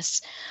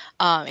business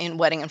in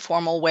wedding and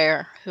formal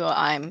wear, who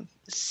I'm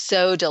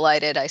so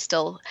delighted I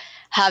still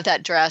have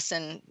that dress,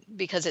 and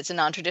because it's a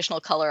non-traditional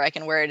color, I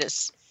can wear it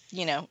as,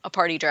 a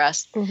party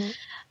dress.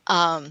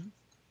 Mm-hmm.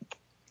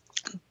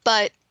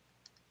 But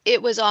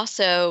it was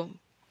also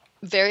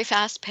very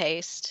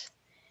fast-paced.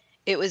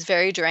 It was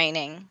very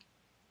draining.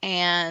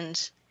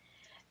 And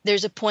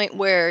there's a point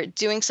where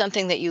doing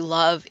something that you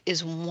love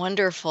is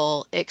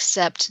wonderful,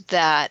 except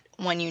that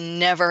when you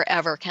never,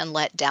 ever can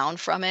let down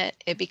from it,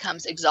 it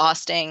becomes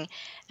exhausting,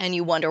 and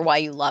you wonder why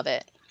you love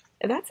it.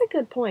 That's a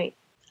good point.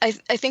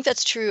 I think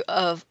that's true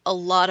of a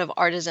lot of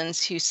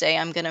artisans who say,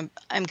 I'm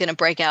gonna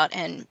break out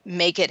and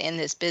make it in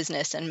this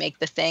business and make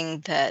the thing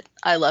that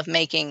I love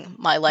making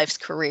my life's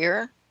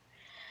career.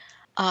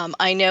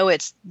 I know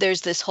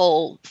there's this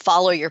whole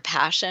follow your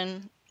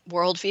passion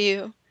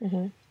worldview,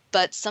 mm-hmm.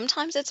 but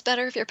sometimes it's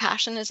better if your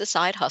passion is a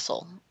side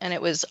hustle. And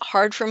it was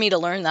hard for me to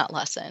learn that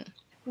lesson.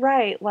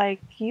 Right.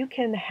 Like, you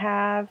can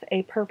have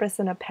a purpose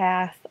and a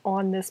path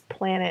on this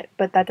planet,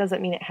 but that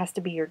doesn't mean it has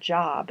to be your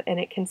job, and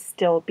it can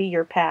still be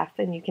your path,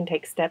 and you can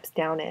take steps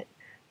down it,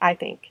 I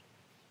think.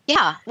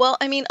 Yeah. Well,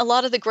 I mean, a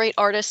lot of the great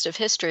artists of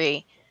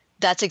history,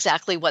 that's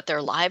exactly what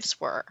their lives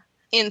were.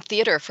 In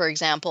theater, for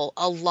example,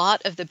 a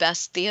lot of the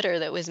best theater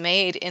that was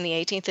made in the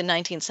 18th and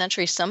 19th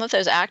century, some of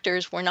those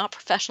actors were not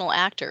professional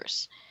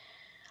actors.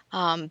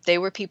 They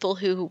were people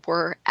who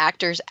were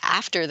actors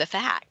after the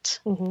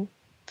fact. Mm-hmm.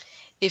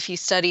 If you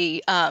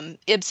study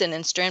Ibsen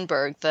and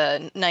Strindberg,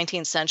 the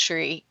 19th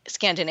century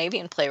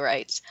Scandinavian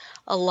playwrights,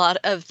 a lot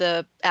of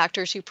the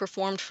actors who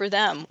performed for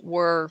them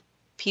were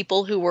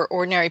people who were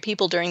ordinary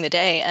people during the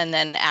day and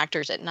then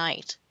actors at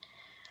night.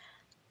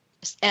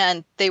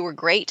 And they were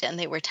great and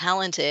they were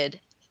talented,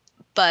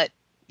 but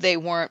they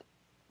weren't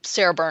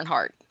Sarah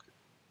Bernhardt.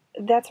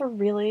 That's a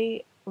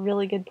really,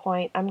 really good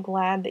point. I'm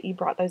glad that you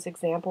brought those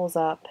examples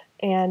up.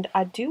 And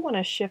I do want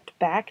to shift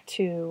back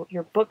to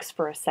your books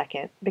for a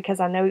second, because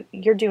I know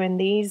you're doing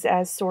these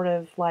as sort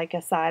of like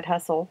a side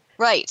hustle.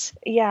 Right.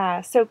 Yeah.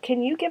 So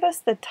can you give us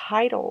the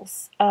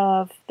titles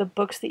of the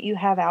books that you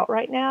have out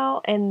right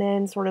now? And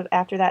then sort of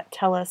after that,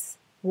 tell us,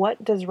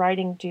 what does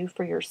writing do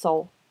for your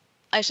soul?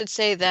 I should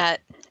say that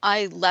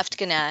I left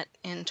Gannett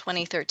in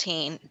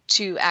 2013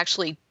 to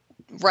actually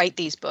write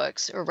these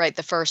books, or write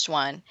the first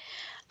one,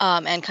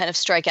 and kind of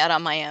strike out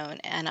on my own.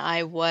 And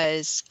I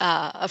was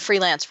a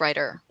freelance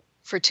writer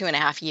for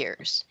 2.5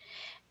 years.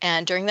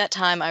 And during that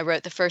time, I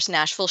wrote the first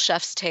Nashville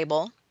Chef's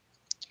Table.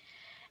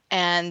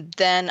 And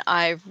then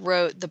I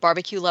wrote the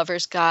Barbecue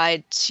Lover's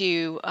Guide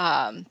to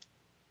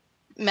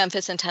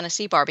Memphis and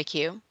Tennessee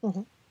Barbecue.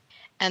 Mm-hmm.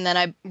 And then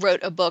I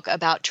wrote a book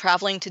about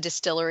traveling to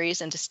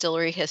distilleries and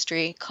distillery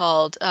history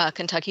called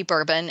Kentucky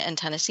Bourbon and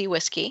Tennessee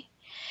Whiskey.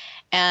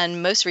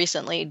 And most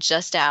recently,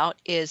 just out,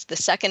 is the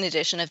second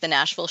edition of the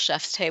Nashville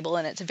Chef's Table,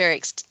 and it's a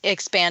very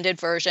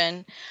expanded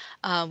version.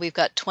 We've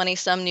got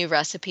 20-some new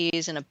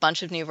recipes and a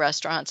bunch of new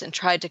restaurants, and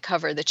tried to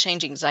cover the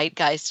changing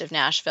zeitgeist of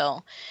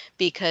Nashville,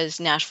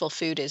 because Nashville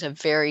food is a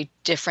very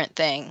different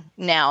thing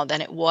now than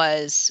it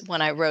was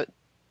when I wrote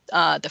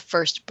the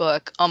first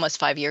book almost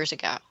 5 years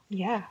ago.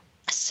 Yeah.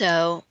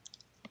 So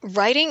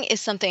writing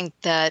is something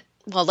that,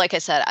 well, like I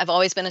said, I've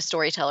always been a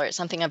storyteller. It's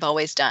something I've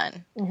always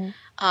done. Mm-hmm.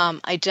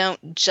 I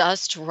don't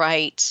just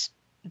write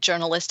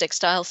journalistic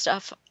style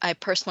stuff. I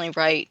personally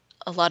write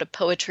a lot of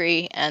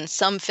poetry and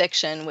some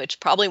fiction, which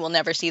probably will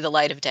never see the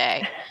light of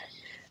day.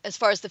 As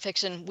far as the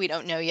fiction, we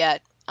don't know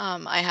yet.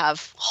 I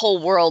have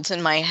whole worlds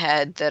in my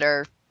head that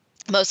are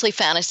mostly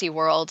fantasy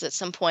worlds. At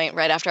some point,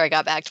 right after I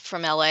got back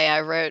from LA,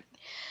 I wrote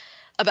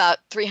about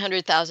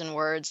 300,000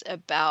 words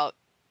about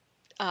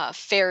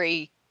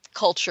fairy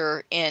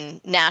culture in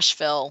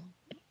Nashville,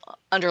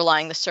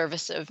 underlying the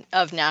service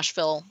of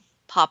Nashville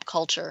pop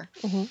culture.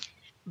 Mm-hmm.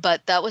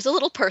 But that was a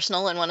little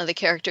personal, and one of the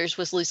characters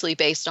was loosely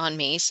based on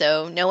me,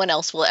 so no one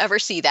else will ever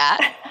see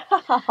that.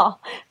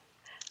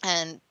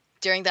 And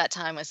during that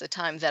time was the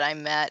time that I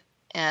met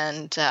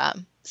and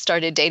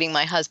started dating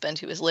my husband,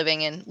 who was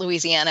living in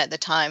Louisiana at the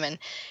time. And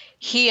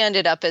he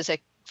ended up as a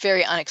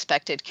very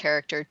unexpected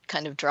character,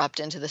 kind of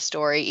dropped into the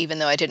story, even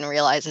though I didn't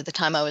realize at the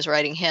time I was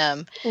writing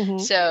him. Mm-hmm.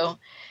 So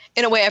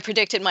in a way, I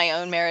predicted my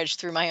own marriage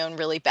through my own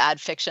really bad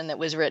fiction that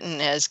was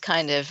written as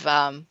kind of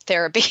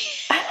therapy.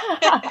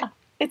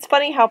 It's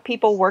funny how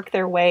people work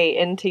their way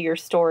into your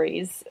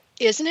stories.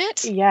 Isn't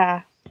it?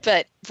 Yeah.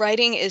 But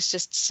writing is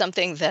just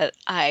something that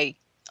I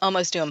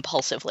almost do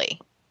impulsively.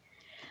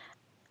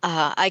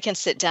 I can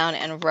sit down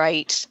and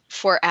write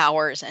for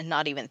hours and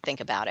not even think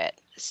about it.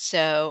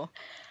 So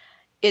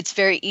it's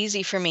very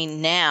easy for me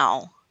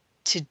now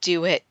to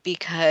do it,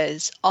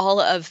 because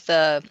all of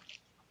the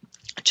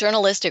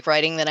journalistic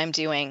writing that I'm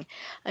doing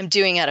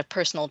out of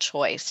personal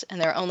choice. And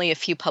there are only a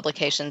few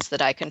publications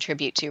that I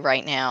contribute to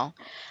right now.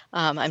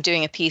 I'm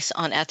doing a piece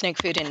on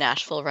ethnic food in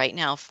Nashville right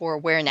now for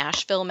Where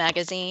Nashville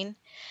magazine.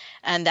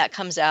 And that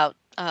comes out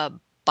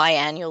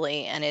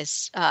biannually and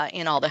is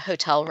in all the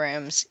hotel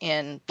rooms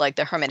in like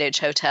the Hermitage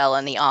Hotel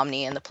and the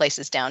Omni and the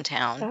places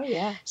downtown. Oh,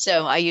 yeah.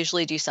 So I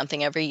usually do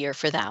something every year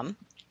for them.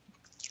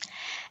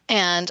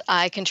 And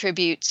I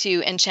contribute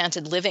to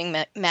Enchanted Living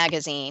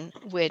magazine,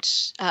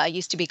 which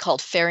used to be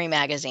called Fairy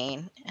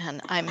Magazine. And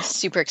I'm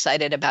super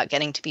excited about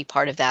getting to be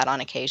part of that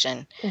on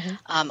occasion. Mm-hmm.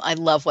 I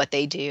love what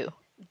they do.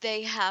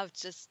 They have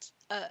just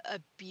a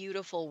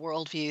beautiful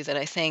worldview that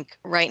I think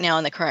right now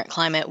in the current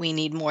climate we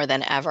need more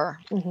than ever.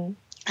 Mm-hmm.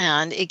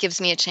 And it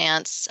gives me a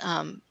chance.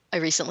 I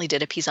recently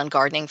did a piece on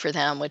gardening for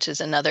them, which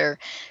is another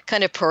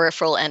kind of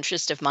peripheral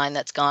interest of mine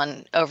that's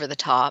gone over the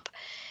top.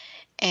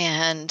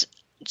 And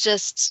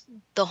just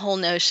the whole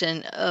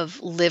notion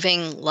of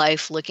living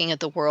life, looking at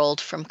the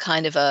world from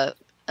kind of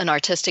an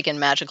artistic and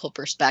magical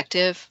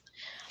perspective,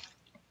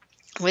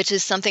 which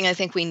is something I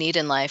think we need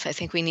in life. I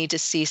think we need to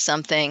see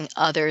something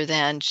other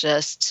than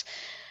just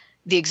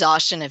the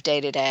exhaustion of day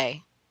to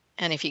day.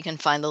 And if you can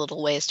find the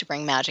little ways to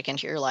bring magic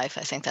into your life,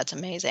 I think that's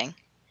amazing.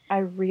 I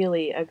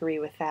really agree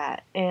with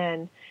that.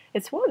 And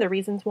it's one of the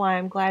reasons why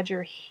I'm glad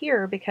you're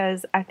here,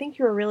 because I think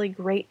you're a really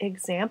great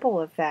example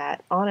of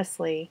that,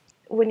 honestly.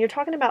 When you're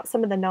talking about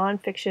some of the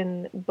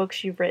nonfiction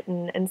books you've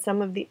written and some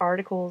of the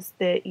articles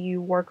that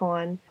you work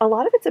on, a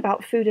lot of it's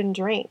about food and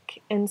drink.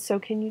 And so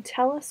can you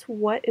tell us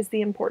what is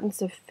the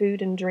importance of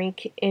food and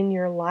drink in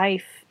your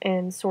life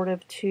and sort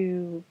of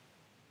to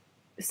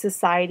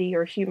society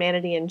or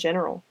humanity in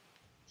general?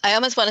 I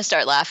almost want to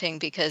start laughing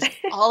because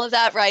all of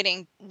that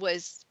writing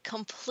was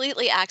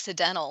completely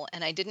accidental,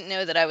 and I didn't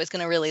know that I was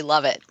going to really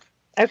love it.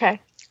 Okay.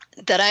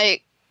 That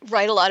I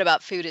write a lot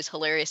about food is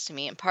hilarious to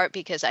me, in part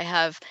because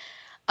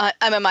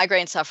I'm a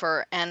migraine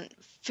sufferer, and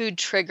food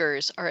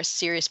triggers are a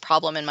serious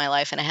problem in my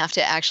life, and I have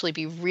to actually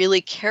be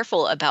really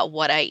careful about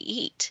what I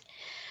eat.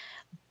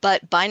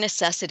 But by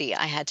necessity,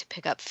 I had to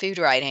pick up food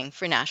writing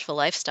for Nashville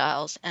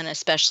Lifestyles, and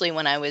especially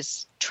when I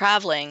was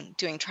traveling,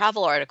 doing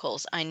travel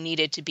articles, I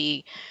needed to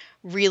be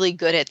really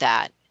good at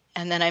that.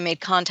 And then I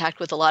made contact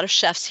with a lot of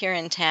chefs here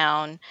in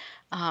town.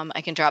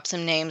 I can drop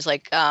some names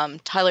like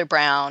Tyler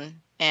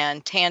Brown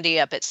and Tandy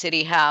up at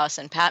City House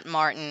and Pat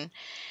Martin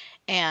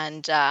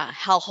and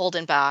Hal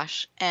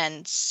Holdenbosch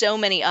and so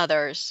many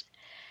others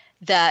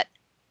that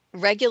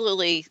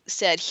regularly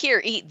said,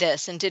 here, eat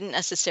this, and didn't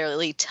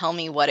necessarily tell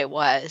me what it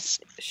was.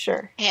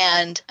 Sure.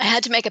 And I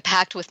had to make a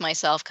pact with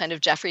myself, kind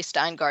of Jeffrey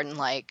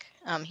Steingarten-like.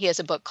 He has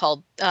a book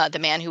called The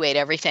Man Who Ate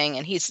Everything,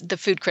 and he's the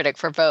food critic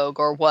for Vogue,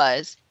 or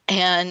was.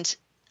 And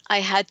I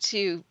had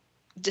to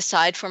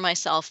decide for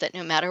myself that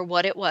no matter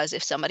what it was,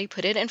 if somebody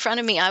put it in front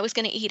of me, I was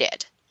going to eat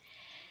it.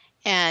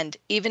 And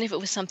even if it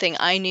was something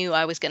I knew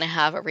I was going to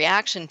have a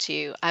reaction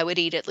to, I would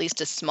eat at least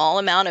a small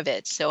amount of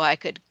it so I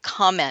could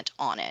comment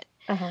on it.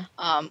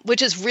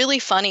 which is really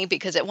funny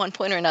because at one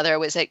point or another I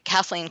was at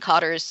Kathleen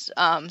Cotter's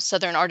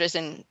Southern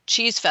Artisan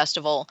Cheese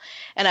Festival,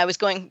 and I was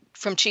going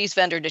from cheese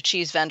vendor to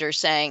cheese vendor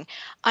saying,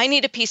 I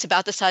need a piece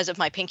about the size of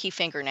my pinky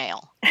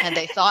fingernail. And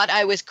they thought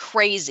I was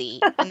crazy,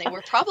 and they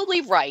were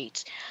probably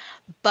right.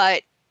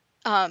 But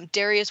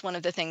dairy is one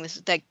of the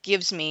things that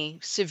gives me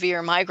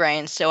severe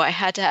migraines, so I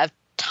had to have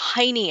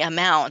tiny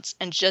amounts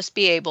and just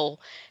be able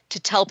to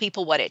tell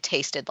people what it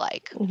tasted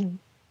like.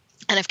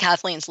 And if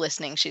Kathleen's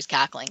listening, she's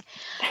cackling.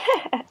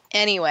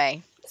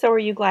 Anyway. So are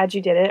you glad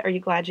you did it? Are you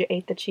glad you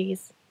ate the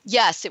cheese?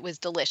 Yes, it was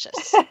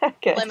delicious.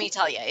 Let me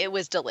tell you, it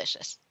was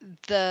delicious.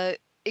 The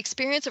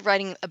experience of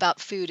writing about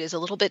food is a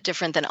little bit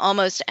different than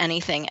almost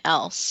anything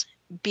else,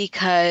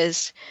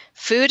 because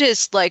food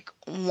is like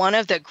one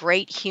of the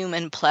great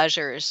human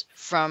pleasures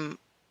from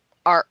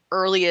our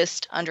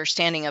earliest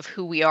understanding of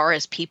who we are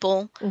as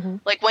people.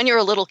 Like when you're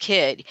a little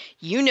kid,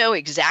 you know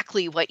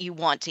exactly what you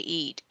want to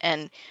eat.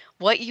 And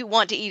what you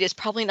want to eat is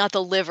probably not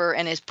the liver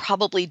and is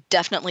probably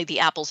definitely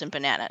the apples and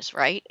bananas,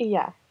 right?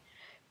 Yeah.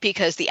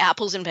 Because the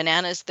apples and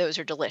bananas, those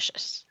are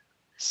delicious.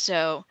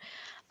 So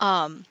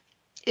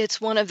it's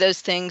one of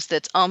those things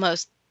that's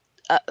almost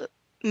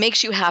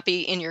makes you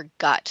happy in your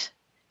gut.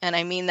 And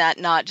I mean that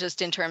not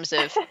just in terms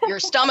of your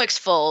stomach's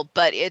full,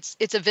 but it's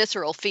a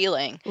visceral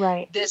feeling.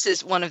 Right. This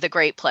is one of the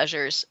great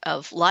pleasures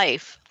of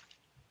life.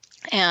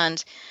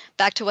 And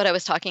back to what I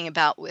was talking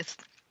about with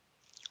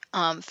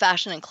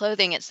fashion and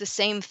clothing, it's the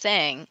same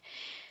thing.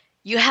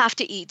 You have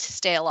to eat to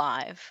stay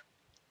alive,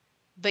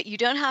 but you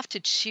don't have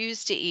to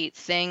choose to eat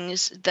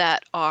things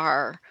that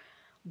are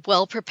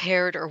well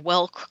prepared or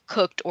well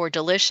cooked or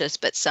delicious,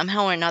 but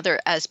somehow or another,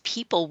 as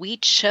people, we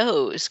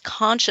chose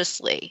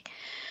consciously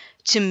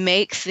to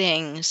make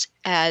things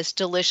as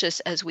delicious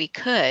as we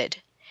could.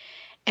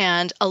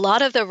 And a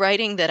lot of the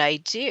writing that I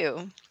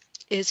do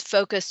is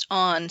focused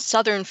on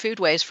Southern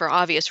foodways for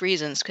obvious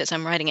reasons, because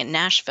I'm writing in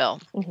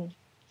Nashville.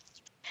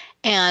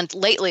 And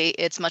lately,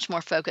 it's much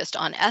more focused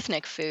on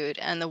ethnic food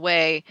and the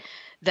way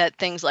that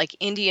things like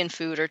Indian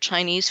food or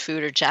Chinese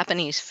food or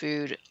Japanese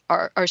food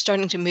are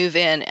starting to move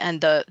in, and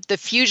the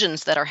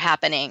fusions that are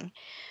happening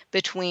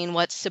between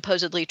what's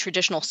supposedly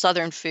traditional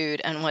Southern food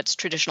and what's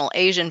traditional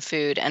Asian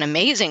food, and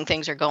amazing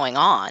things are going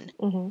on.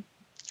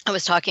 I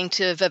was talking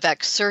to Vivek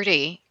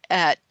Surti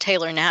at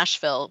Taylor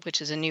Nashville, which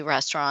is a new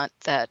restaurant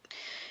that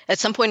at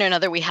some point or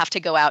another we have to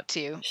go out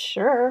to.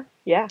 Sure,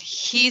 yeah.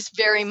 He's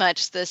very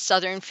much the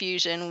Southern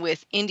fusion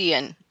with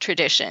Indian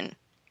tradition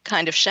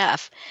kind of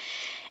chef.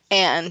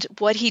 And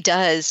what he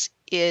does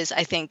is,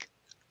 I think,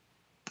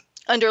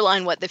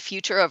 underline what the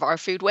future of our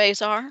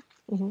foodways are.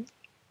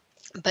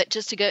 But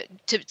just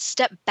to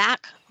step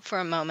back for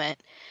a moment,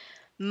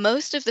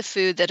 most of the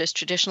food that is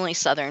traditionally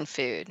Southern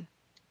food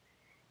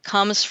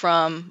comes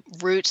from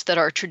roots that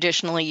are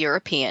traditionally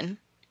European.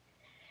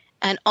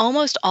 And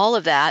almost all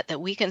of that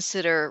we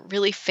consider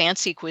really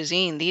fancy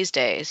cuisine these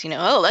days,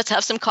 let's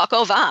have some coq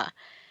au vin.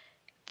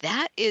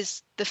 That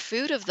is the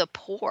food of the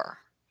poor.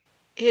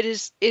 It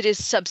is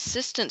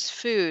subsistence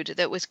food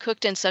that was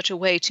cooked in such a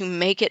way to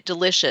make it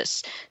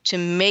delicious, to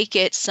make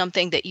it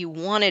something that you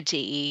wanted to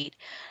eat,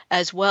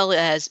 as well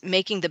as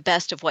making the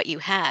best of what you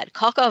had.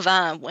 Coq au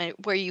vin,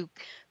 where you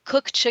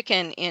cook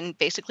chicken in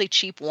basically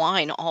cheap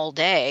wine all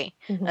day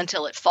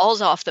until it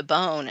falls off the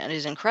bone and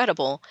is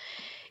incredible,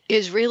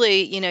 is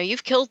really,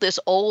 you've killed this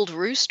old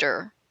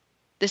rooster.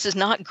 This is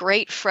not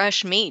great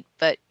fresh meat,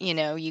 but,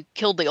 you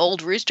killed the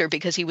old rooster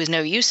because he was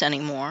no use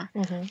anymore.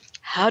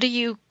 How do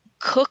you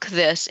cook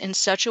this in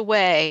such a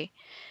way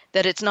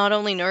that it's not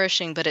only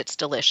nourishing, but it's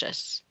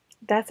delicious?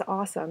 That's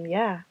awesome.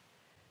 Yeah.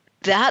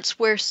 That's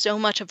where so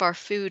much of our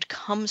food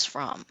comes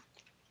from.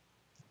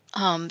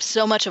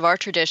 So much of our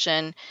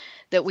tradition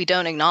that we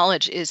don't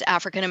acknowledge is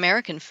African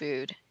American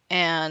food.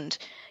 And,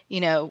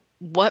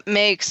 what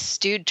makes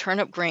stewed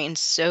turnip greens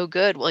so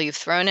good? Well, you've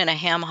thrown in a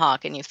ham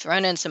hock, and you've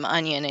thrown in some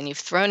onion, and you've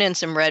thrown in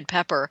some red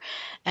pepper,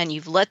 and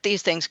you've let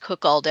these things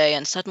cook all day,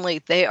 and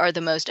suddenly they are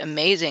the most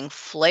amazing,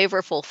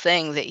 flavorful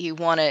thing that you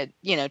want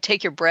to,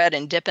 take your bread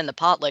and dip in the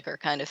pot liquor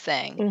kind of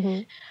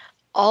thing.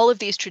 All of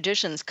these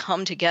traditions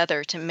come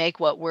together to make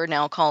what we're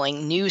now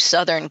calling new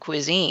Southern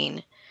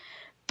cuisine.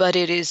 But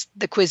it is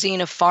the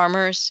cuisine of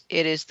farmers,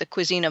 it is the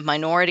cuisine of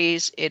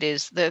minorities, it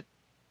is the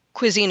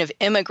cuisine of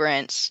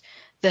immigrants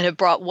that have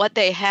brought what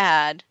they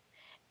had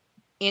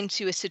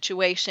into a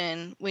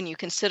situation, when you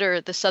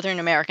consider the Southern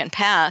American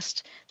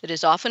past, that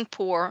is often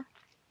poor,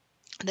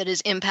 that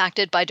is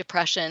impacted by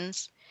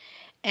depressions,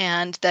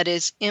 and that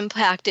is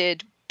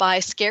impacted by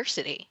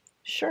scarcity.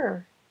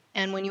 Sure.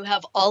 And when you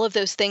have all of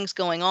those things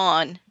going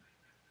on,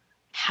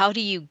 how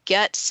do you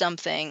get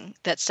something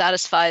that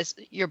satisfies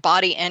your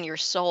body and your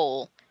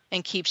soul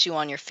and keeps you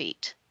on your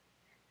feet?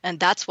 And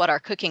that's what our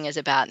cooking is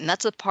about. And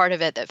that's a part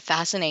of it that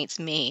fascinates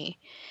me,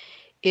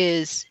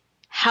 is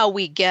how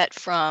we get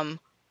from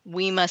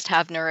we must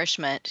have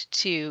nourishment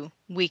to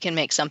we can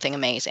make something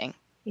amazing.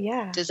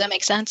 Yeah. Does that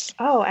make sense?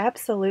 Oh,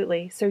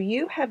 absolutely. So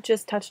you have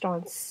just touched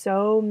on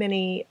so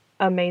many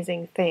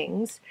amazing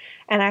things.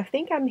 And I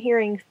think I'm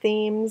hearing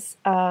themes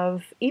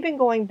of even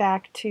going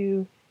back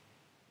to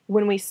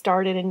when we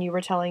started and you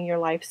were telling your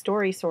life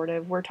story, sort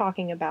of, we're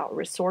talking about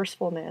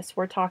resourcefulness,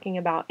 we're talking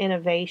about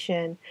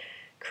innovation,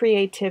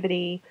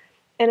 creativity,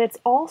 and it's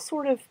all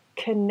sort of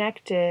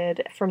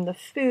connected from the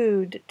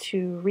food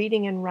to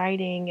reading and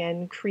writing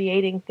and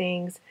creating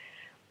things.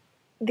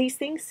 These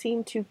things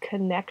seem to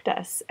connect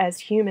us as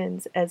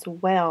humans as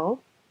well.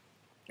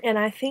 And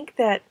I think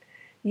that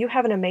you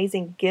have an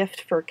amazing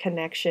gift for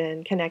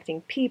connection,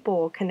 connecting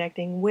people,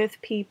 connecting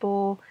with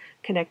people,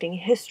 connecting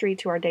history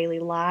to our daily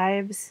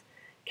lives.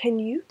 Can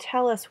you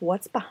tell us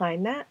what's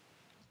behind that?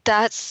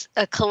 That's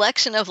a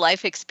collection of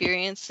life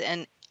experience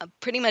and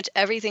pretty much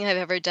everything I've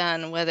ever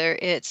done, whether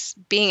it's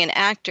being an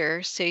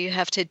actor, so you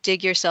have to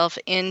dig yourself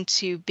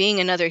into being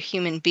another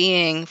human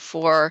being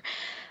for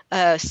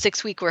a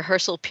 6-week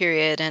rehearsal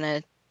period and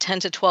a 10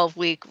 to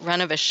 12-week run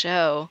of a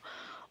show,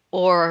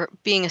 or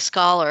being a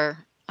scholar,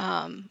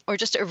 or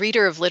just a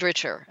reader of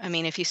literature. I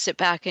mean, if you sit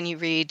back and you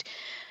read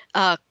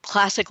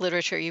classic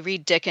literature, you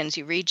read Dickens,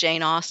 you read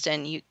Jane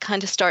Austen, you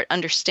kind of start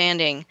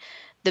understanding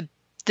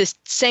the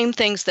same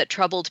things that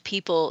troubled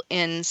people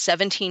in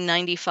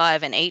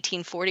 1795 and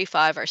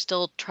 1845 are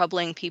still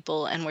troubling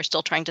people, and we're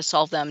still trying to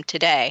solve them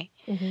today.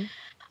 Mm-hmm.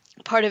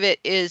 Part of it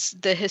is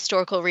the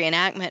historical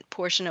reenactment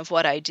portion of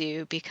what I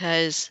do,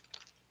 because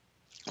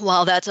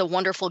while that's a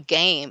wonderful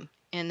game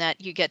in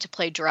that you get to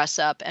play dress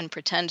up and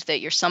pretend that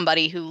you're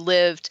somebody who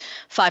lived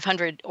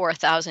 500 or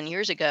 1,000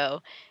 years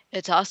ago,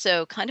 it's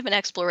also kind of an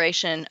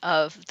exploration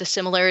of the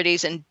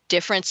similarities and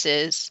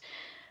differences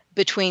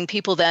between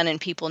people then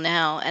and people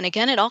now. And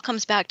again, it all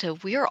comes back to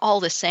we're all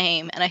the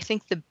same. And I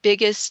think the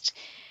biggest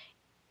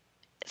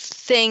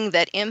thing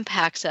that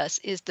impacts us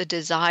is the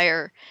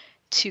desire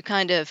to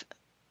kind of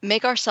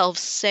make ourselves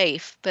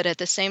safe, but at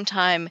the same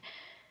time,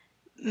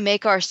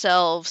 make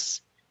ourselves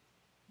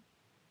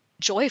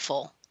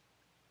joyful.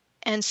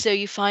 And so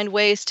you find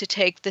ways to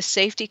take the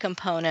safety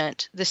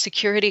component, the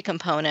security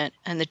component,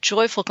 and the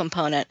joyful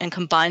component and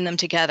combine them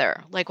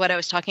together. Like what I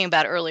was talking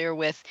about earlier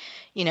with,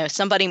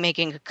 somebody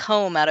making a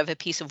comb out of a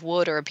piece of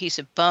wood or a piece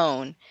of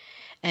bone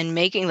and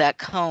making that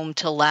comb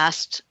to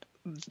last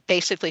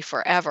basically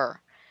forever.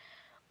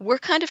 We're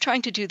kind of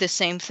trying to do the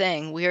same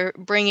thing. We're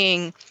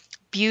bringing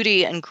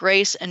beauty and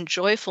grace and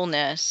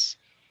joyfulness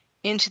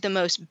into the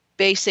most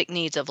basic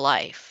needs of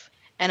life.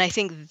 And I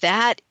think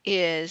that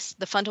is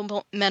the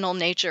fundamental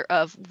nature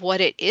of what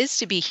it is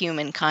to be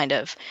human, kind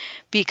of,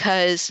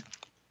 because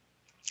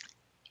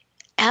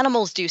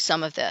animals do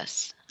some of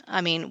this.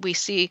 I mean, we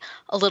see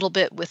a little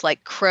bit with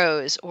like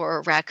crows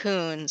or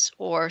raccoons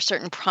or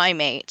certain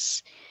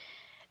primates.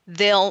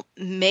 They'll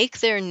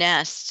make their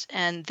nests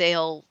and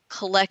they'll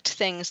collect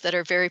things that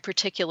are very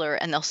particular,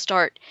 and they'll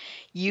start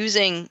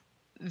using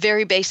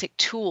very basic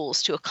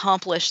tools to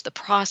accomplish the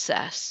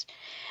process.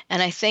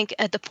 And I think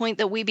at the point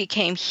that we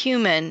became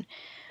human,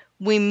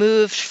 we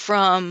moved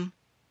from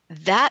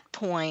that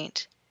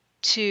point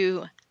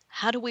to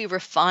how do we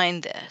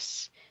refine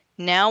this?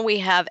 Now we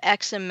have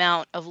X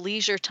amount of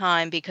leisure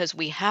time because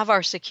we have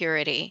our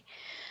security.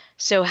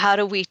 So how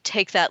do we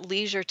take that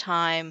leisure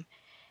time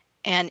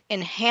and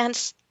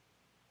enhance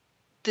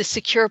the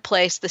secure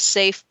place, the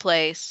safe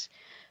place,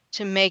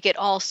 to make it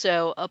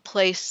also a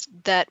place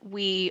that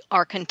we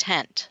are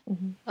content,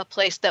 Mm-hmm. a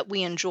place that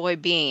we enjoy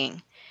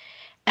being?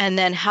 And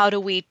then how do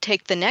we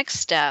take the next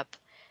step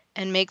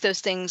and make those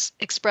things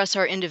express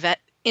our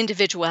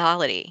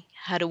individuality?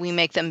 How do we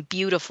make them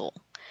beautiful?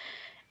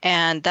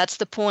 And that's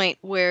the point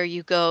where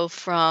you go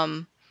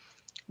from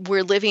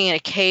we're living in a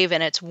cave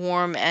and it's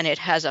warm and it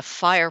has a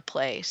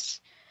fireplace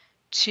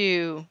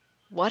to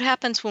what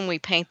happens when we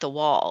paint the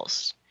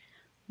walls?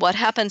 What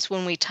happens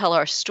when we tell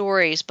our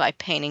stories by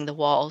painting the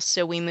walls?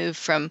 So we move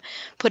from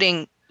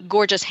putting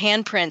gorgeous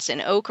handprints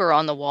in ochre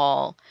on the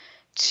wall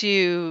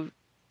to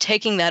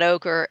taking that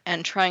ochre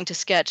and trying to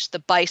sketch the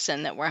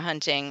bison that we're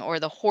hunting or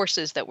the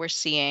horses that we're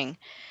seeing.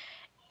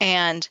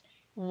 And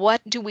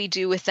what do we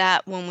do with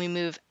that when we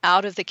move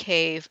out of the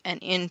cave and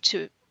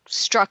into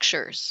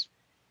structures?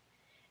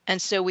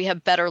 And so we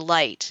have better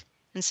light.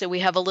 And so we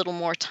have a little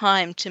more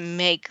time to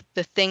make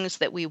the things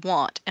that we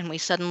want. And we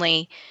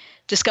suddenly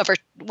discover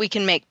we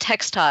can make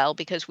textile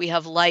because we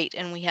have light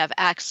and we have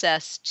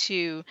access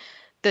to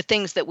the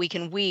things that we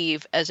can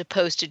weave as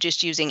opposed to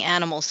just using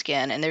animal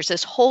skin. And there's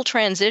this whole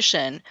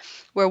transition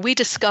where we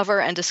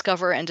discover and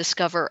discover and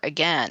discover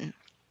again.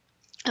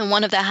 And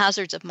one of the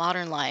hazards of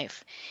modern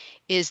life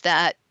is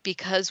that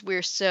because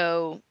we're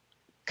so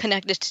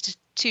connected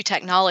to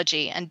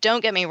technology, and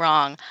don't get me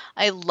wrong,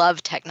 I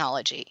love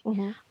technology.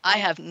 Mm-hmm. I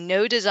have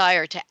no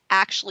desire to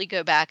actually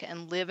go back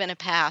and live in a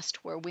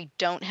past where we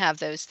don't have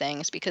those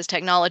things, because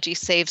technology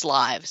saves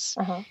lives.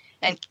 Uh-huh.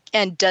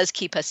 And does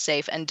keep us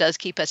safe and does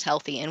keep us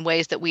healthy in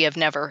ways that we have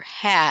never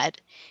had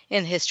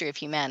in the history of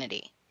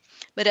humanity.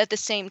 But at the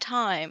same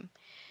time,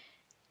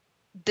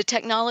 the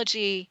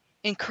technology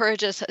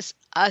encourages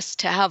us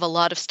to have a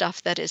lot of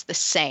stuff that is the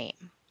same.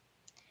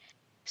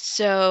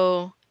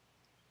 So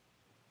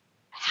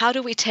how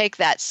do we take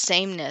that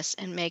sameness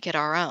and make it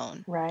our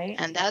own? Right.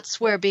 And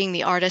that's where being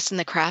the artist and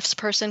the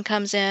craftsperson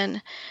comes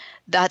in.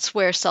 That's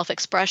where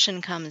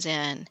self-expression comes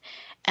in.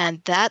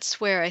 And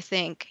that's where I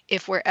think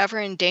if we're ever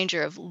in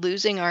danger of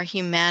losing our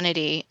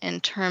humanity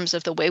in terms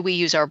of the way we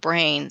use our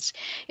brains,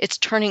 it's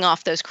turning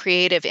off those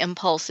creative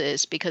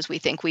impulses because we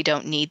think we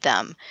don't need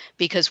them,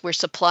 because we're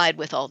supplied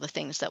with all the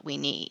things that we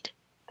need.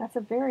 That's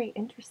a very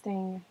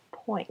interesting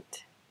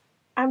point.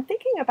 I'm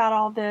thinking about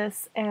all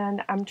this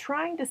and I'm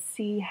trying to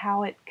see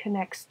how it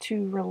connects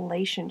to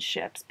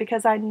relationships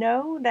because I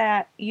know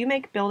that you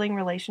make building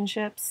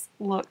relationships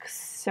look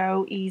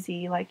so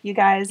easy. Like you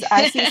guys,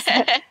 I see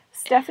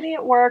Stephanie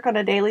at work on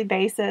a daily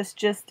basis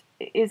just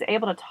is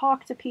able to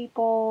talk to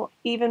people.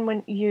 Even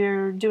when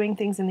you're doing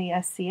things in the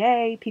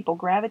SCA, people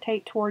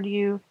gravitate toward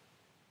you.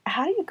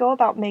 How do you go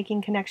about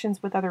making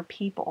connections with other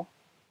people?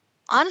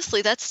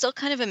 Honestly, that's still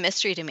kind of a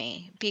mystery to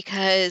me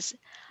because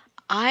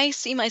I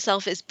see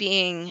myself as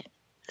being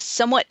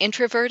somewhat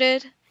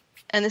introverted.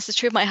 And this is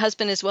true of my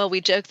husband as well.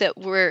 We joke that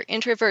we're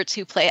introverts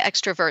who play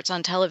extroverts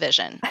on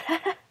television.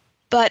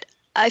 But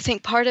I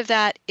think part of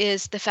that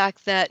is the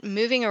fact that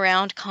moving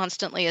around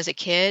constantly as a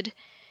kid,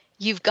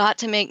 you've got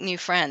to make new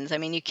friends. I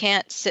mean, you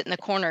can't sit in the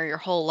corner your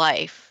whole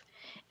life.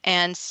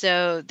 And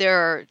so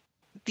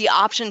the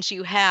options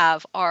you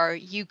have are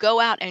you go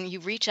out and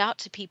you reach out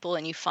to people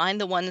and you find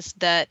the ones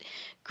that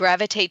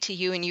gravitate to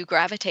you and you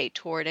gravitate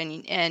toward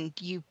and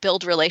you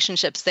build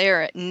relationships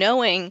there,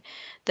 knowing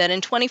that in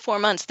 24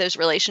 months those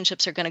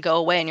relationships are going to go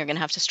away and you're going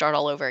to have to start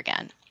all over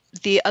again.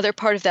 The other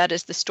part of that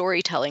is the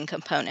storytelling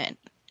component.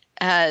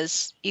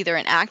 As either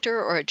an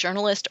actor or a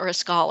journalist or a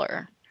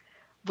scholar,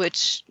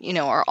 which,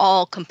 are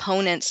all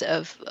components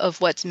of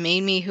what's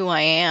made me who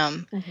I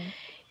am,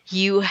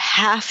 you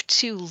have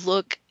to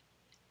look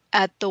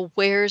at the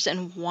wheres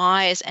and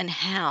whys and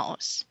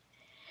hows.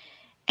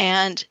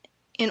 And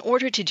in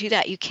order to do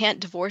that, you can't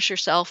divorce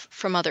yourself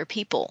from other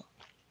people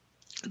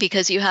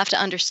because you have to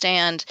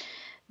understand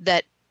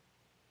that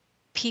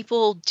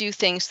people do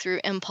things through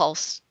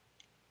impulse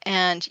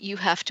and you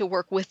have to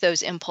work with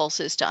those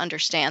impulses to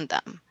understand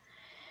them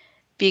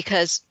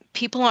because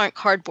people aren't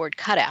cardboard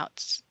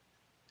cutouts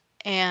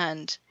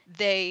and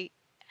they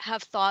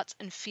have thoughts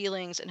and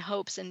feelings and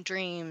hopes and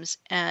dreams,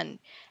 and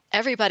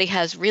everybody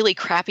has really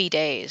crappy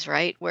days,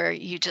 right? Where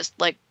you just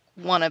like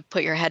want to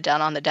put your head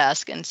down on the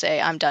desk and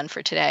say, I'm done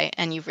for today,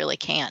 and you really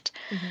can't.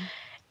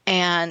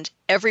 And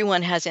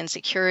everyone has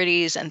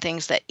insecurities and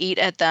things that eat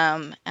at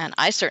them, and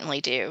I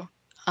certainly do.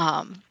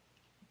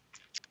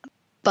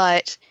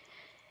 But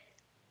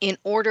in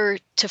order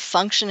to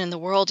function in the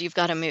world, you've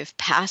got to move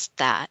past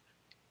that.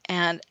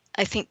 And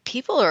I think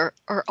people are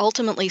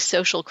ultimately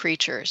social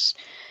creatures.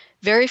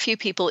 Very few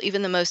people,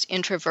 even the most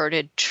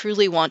introverted,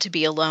 truly want to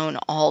be alone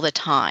all the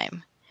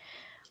time.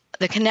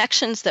 The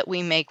connections that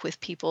we make with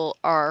people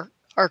are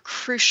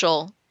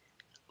crucial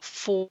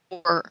for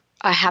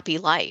a happy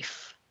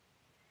life.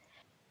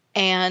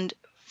 And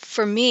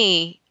for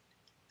me,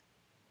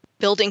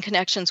 building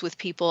connections with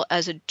people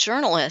as a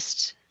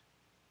journalist,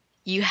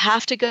 you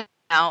have to go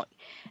out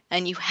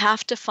and you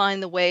have to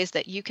find the ways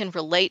that you can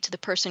relate to the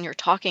person you're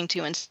talking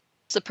to, and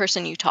the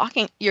person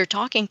you're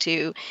talking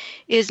to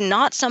is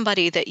not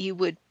somebody that you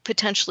would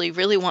potentially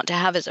really want to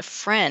have as a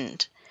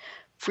friend,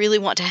 really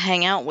want to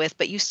hang out with,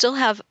 but you still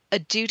have a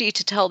duty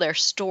to tell their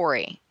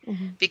story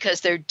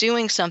because they're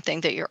doing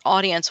something that your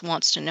audience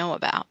wants to know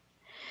about.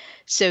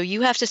 So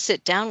you have to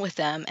sit down with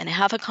them and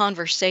have a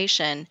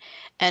conversation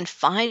and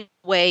find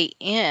a way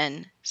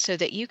in so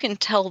that you can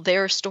tell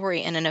their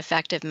story in an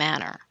effective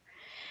manner.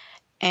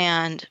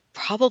 And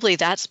probably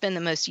that's been the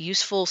most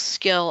useful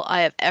skill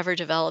I have ever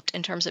developed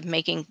in terms of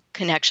making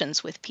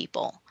connections with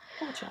people.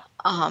 Gotcha.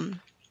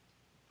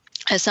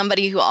 As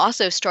somebody who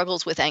also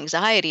struggles with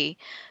anxiety,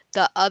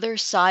 the other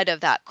side of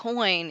that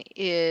coin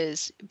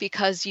is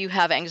because you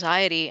have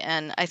anxiety,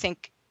 and I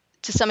think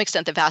to some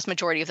extent the vast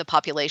majority of the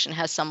population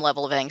has some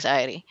level of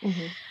anxiety.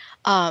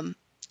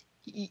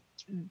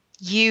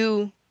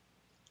 You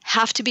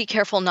have to be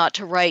careful not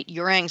to write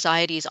your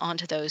anxieties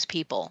onto those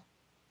people.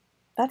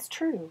 That's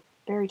true.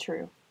 Very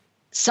true.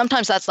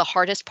 Sometimes that's the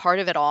hardest part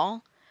of it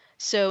all.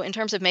 So in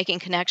terms of making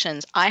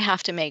connections, I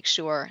have to make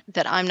sure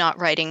that I'm not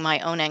writing my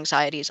own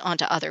anxieties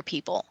onto other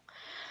people.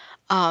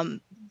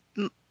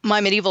 My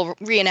medieval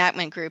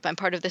reenactment group, I'm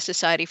part of the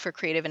Society for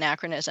Creative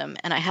Anachronism,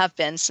 and I have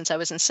been since I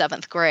was in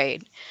 7th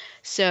grade.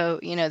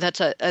 So, that's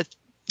a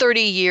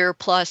 30-year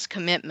plus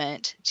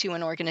commitment to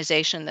an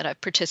organization that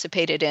I've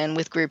participated in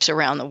with groups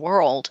around the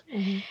world.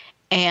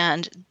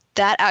 And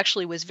that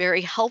actually was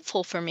very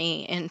helpful for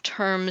me in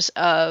terms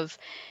of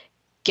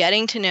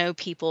getting to know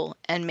people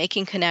and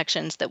making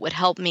connections that would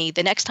help me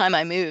the next time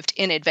I moved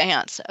in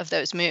advance of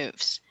those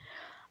moves.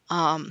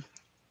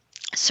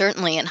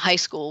 Certainly in high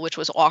school, which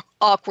was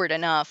awkward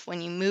enough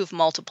when you move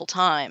multiple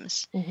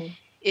times.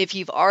 If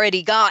you've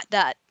already got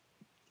that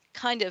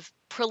kind of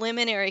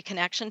preliminary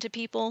connection to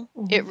people,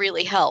 it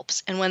really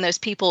helps. And when those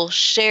people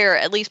share,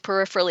 at least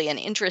peripherally, an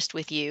interest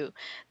with you,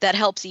 that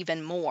helps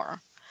even more.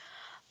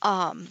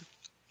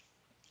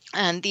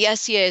 And the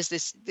SCA is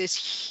this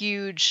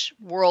huge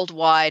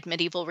worldwide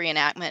medieval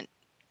reenactment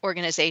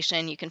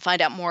organization. You can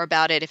find out more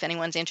about it if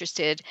anyone's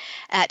interested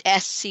at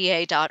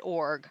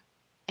sca.org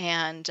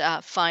and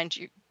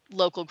find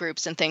local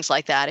groups and things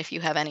like that if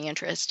you have any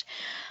interest.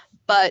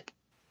 But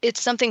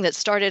it's something that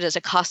started as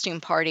a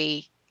costume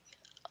party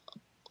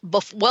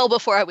well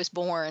before I was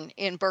born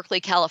in Berkeley,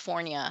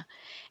 California.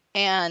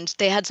 And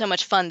they had so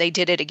much fun, they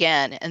did it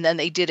again, and then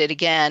they did it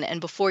again.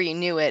 And before you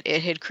knew it,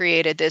 it had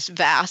created this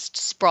vast,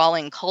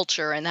 sprawling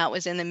culture. And that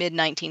was in the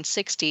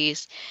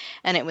mid-1960s.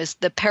 And it was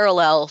the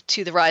parallel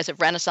to the rise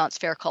of Renaissance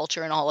fair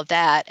culture and all of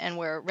that. And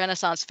where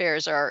Renaissance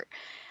fairs are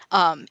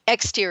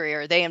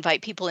exterior, they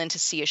invite people in to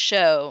see a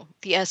show.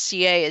 The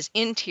SCA is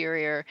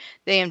interior.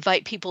 They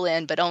invite people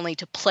in, but only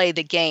to play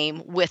the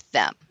game with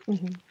them.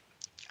 Mm-hmm.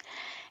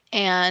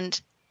 And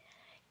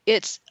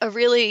it's a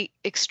really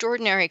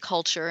extraordinary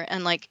culture,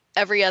 and like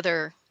every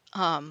other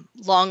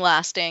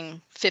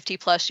long-lasting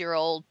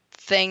 50-plus-year-old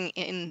thing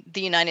in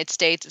the United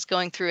States, is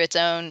going through its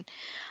own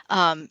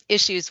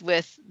issues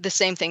with the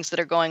same things that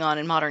are going on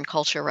in modern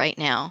culture right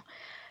now.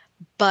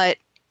 But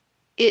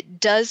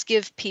it does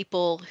give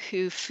people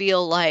who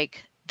feel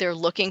like they're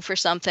looking for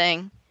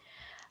something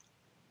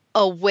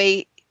a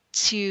way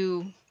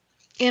to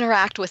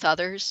interact with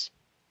others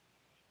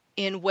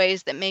in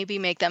ways that maybe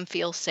make them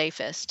feel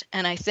safest.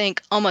 And I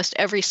think almost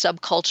every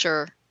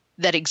subculture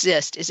that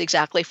exists is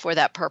exactly for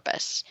that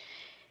purpose.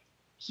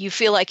 You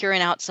feel like you're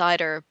an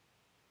outsider,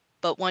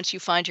 but once you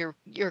find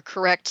your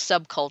correct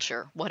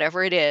subculture,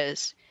 whatever it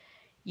is,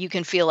 you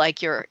can feel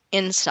like you're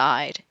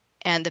inside.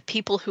 And the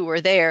people who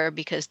are there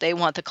because they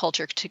want the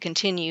culture to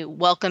continue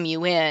welcome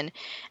you in.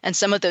 And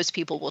some of those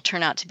people will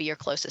turn out to be your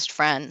closest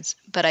friends.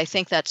 But I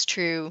think that's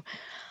true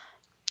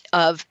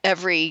of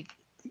every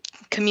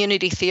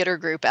community theater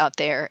group out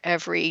there,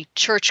 every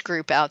church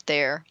group out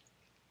there,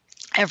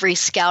 every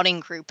scouting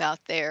group out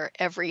there,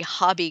 every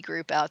hobby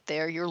group out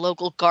there. Your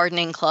local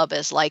gardening club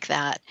is like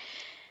that.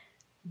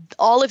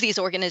 All of these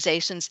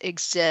organizations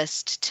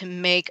exist to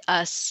make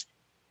us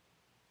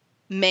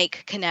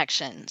make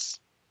connections.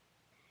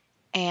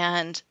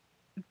 And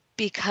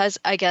because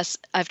I guess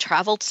I've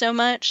traveled so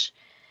much,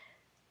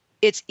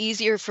 it's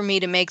easier for me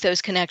to make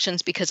those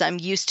connections because I'm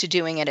used to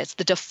doing it. It's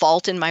the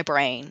default in my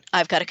brain.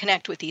 I've got to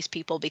connect with these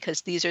people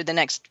because these are the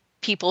next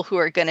people who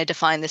are going to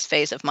define this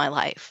phase of my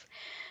life.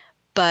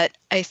 But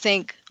I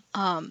think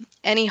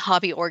any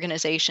hobby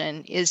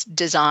organization is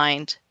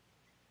designed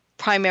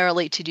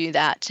primarily to do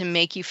that, to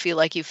make you feel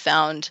like you've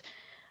found,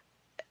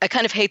 I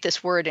kind of hate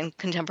this word in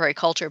contemporary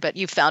culture, but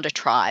you've found a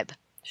tribe.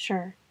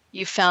 Sure.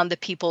 You've found the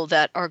people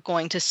that are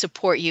going to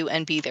support you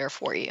and be there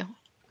for you.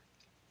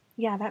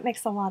 Yeah, that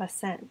makes a lot of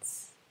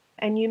sense.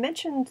 And you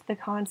mentioned the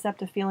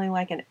concept of feeling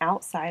like an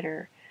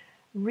outsider.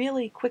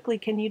 Really quickly,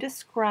 can you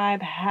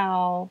describe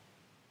how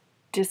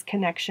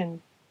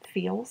disconnection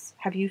feels?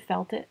 Have you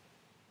felt it?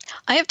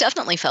 I have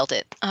definitely felt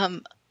it.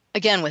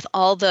 Again, with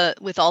all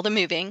the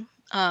moving,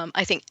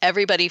 I think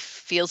everybody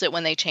feels it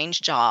when they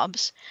change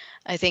jobs.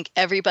 I think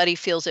everybody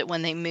feels it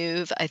when they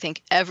move. I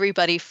think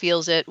everybody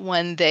feels it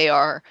when they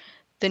are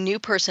the new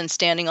person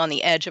standing on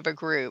the edge of a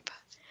group.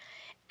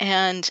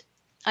 And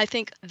I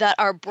think that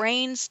our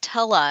brains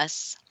tell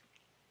us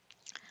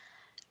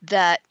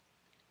that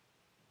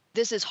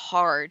this is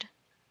hard,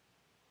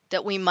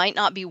 that we might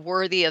not be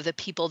worthy of the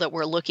people that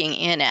we're looking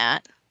in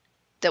at,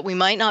 that we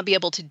might not be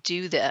able to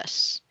do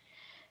this,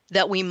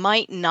 that we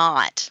might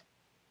not,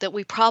 that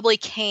we probably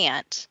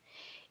can't.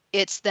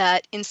 It's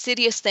that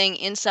insidious thing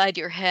inside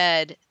your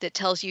head that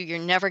tells you you're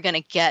never going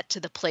to get to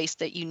the place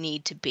that you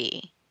need to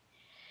be.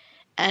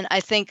 And I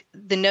think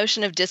the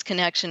notion of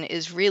disconnection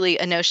is really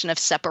a notion of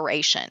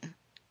separation.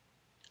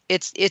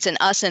 It's an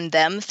us and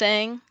them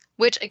thing,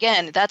 which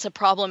again, that's a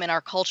problem in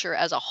our culture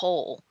as a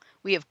whole.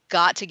 We have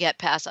got to get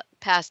past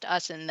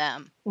us and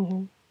them,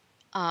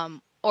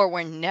 or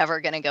we're never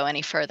going to go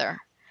any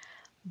further.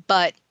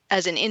 But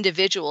as an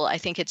individual, I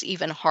think it's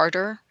even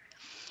harder.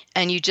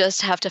 And you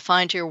just have to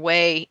find your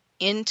way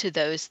into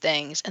those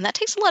things. And that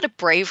takes a lot of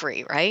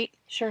bravery, right?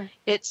 Sure.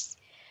 It's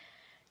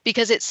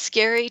because it's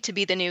scary to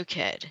be the new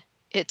kid.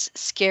 It's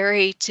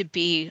scary to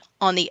be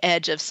on the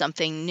edge of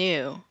something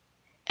new.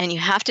 And you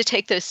have to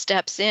take those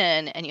steps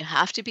in, and you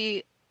have to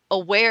be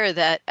aware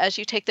that as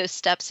you take those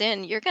steps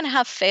in, you're going to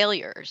have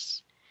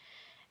failures.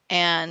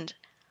 And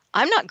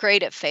I'm not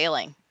great at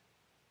failing.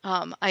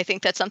 I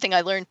think that's something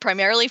I learned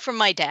primarily from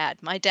my dad.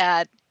 My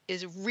dad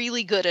is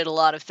really good at a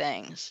lot of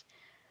things,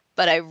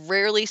 but I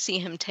rarely see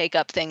him take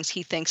up things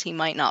he thinks he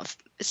might not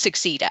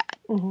succeed at.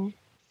 Mm-hmm.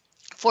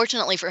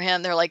 Fortunately for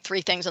him, there are like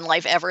 3 things in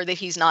life ever that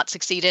he's not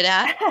succeeded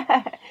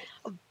at.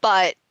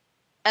 But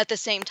at the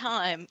same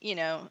time,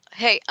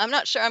 hey, I'm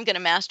not sure I'm going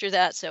to master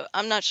that, so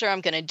I'm not sure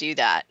I'm going to do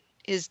that,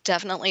 is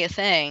definitely a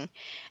thing.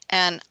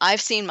 And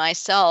I've seen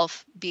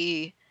myself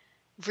be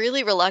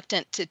really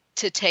reluctant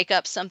to take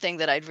up something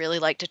that I'd really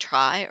like to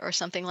try or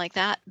something like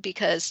that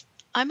because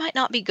I might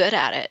not be good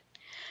at it.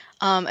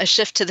 A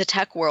shift to the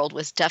tech world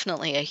was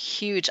definitely a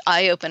huge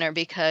eye-opener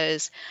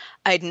because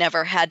I'd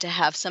never had to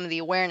have some of the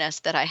awareness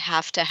that I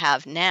have to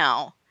have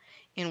now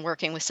in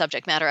working with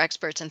subject matter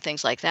experts and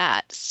things like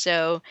that.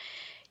 So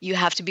you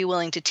have to be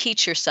willing to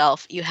teach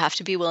yourself. You have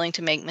to be willing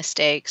to make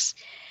mistakes.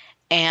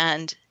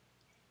 And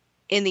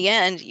in the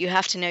end, you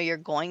have to know you're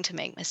going to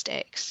make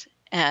mistakes.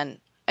 And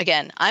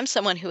again, I'm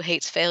someone who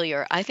hates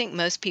failure. I think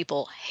most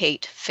people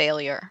hate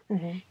failure.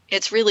 Mm-hmm.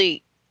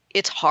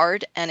 It's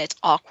hard and it's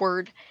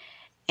awkward,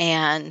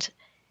 and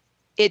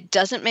it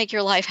doesn't make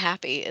your life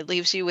happy. It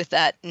leaves you with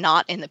that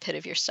knot in the pit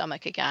of your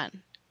stomach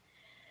again.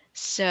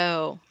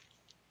 So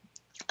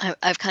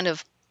I've kind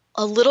of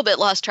a little bit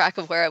lost track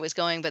of where I was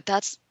going, but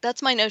that's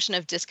my notion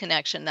of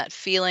disconnection, that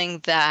feeling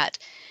that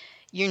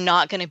you're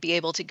not going to be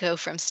able to go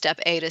from step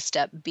A to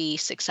step B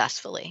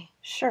successfully.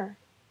 Sure.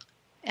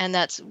 And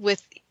that's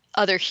with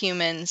other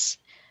humans,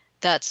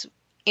 that's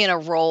in a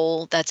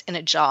role, that's in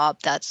a job,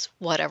 that's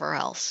whatever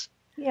else.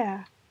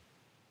 Yeah.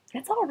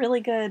 It's all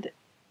really good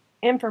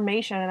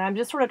information, and I'm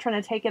just sort of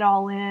trying to take it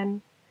all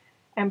in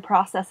and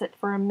process it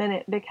for a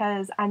minute,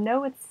 because I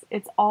know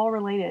it's all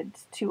related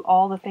to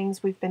all the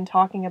things we've been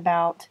talking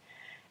about,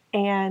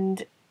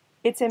 and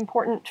it's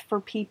important for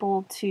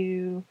people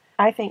to,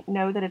 I think,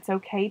 know that it's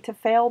okay to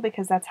fail,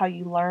 because that's how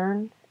you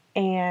learn,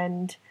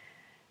 and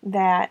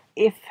that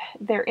if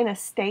they're in a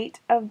state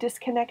of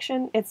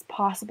disconnection, it's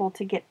possible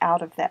to get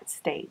out of that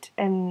state.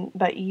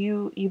 But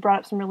you brought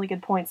up some really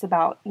good points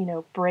about,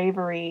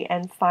 bravery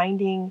and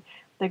finding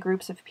the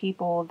groups of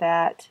people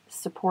that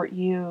support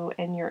you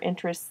and your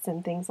interests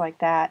and things like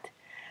that.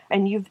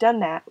 And you've done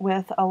that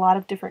with a lot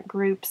of different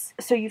groups.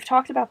 So you've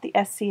talked about the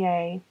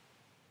SCA.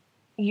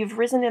 You've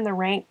risen in the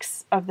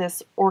ranks of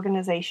this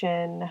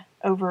organization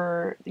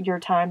over your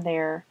time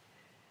there.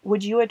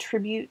 Would you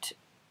attribute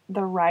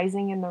the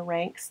rising in the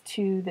ranks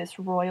to this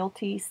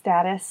royalty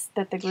status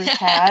that the group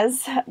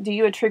has? Do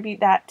you attribute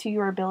that to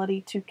your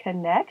ability to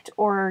connect,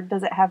 or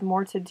does it have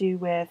more to do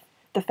with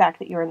the fact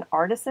that you're an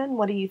artisan?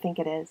 What do you think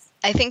it is?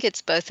 I think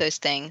it's both those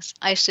things.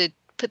 I should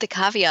put the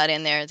caveat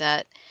in there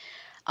that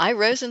I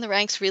rose in the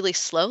ranks really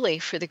slowly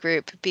for the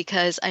group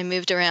because I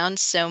moved around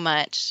so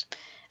much.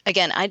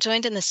 Again, I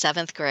joined in the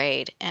 7th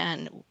grade,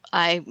 and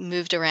I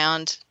moved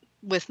around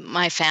with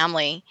my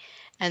family,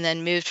 and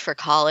then moved for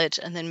college,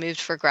 and then moved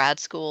for grad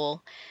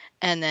school,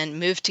 and then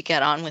moved to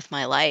get on with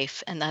my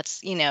life. And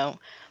that's,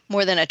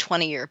 more than a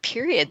 20-year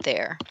period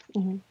there.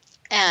 Mm-hmm.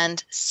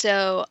 And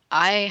so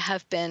I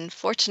have been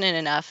fortunate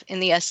enough in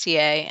the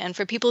SCA, and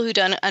for people who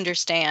don't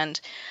understand,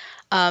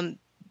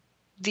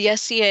 the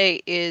SCA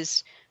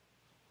is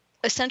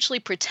essentially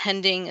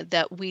pretending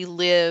that we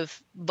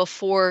live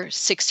before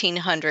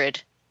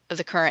 1600 of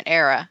the current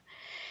era.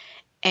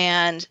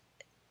 And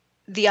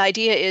the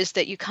idea is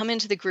that you come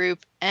into the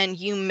group and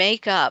you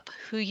make up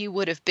who you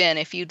would have been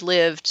if you'd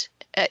lived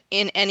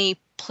in any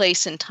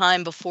place and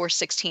time before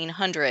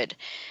 1600,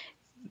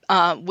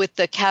 with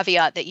the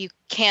caveat that you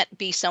can't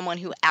be someone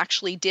who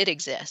actually did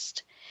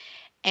exist.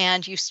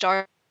 And you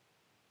start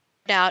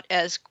out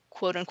as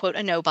quote unquote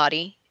a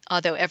nobody,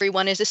 although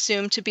everyone is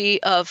assumed to be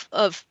of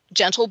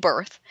gentle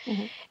birth,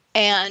 mm-hmm.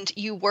 and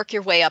you work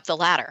your way up the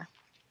ladder.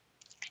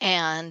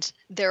 And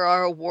there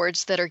are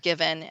awards that are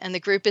given, and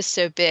the group is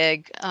so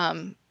big,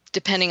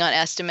 depending on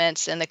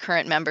estimates and the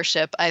current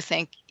membership, I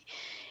think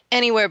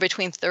anywhere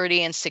between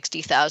 30 and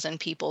 60,000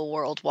 people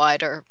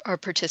worldwide are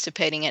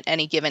participating at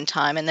any given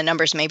time, and the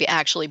numbers maybe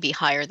actually be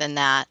higher than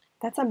that.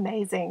 That's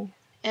amazing.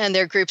 And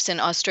there are groups in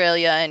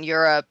Australia and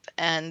Europe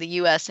and the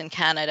US and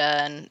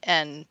Canada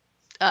and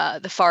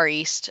the Far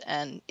East,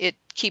 and it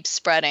keeps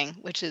spreading,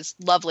 which is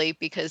lovely,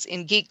 because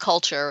in geek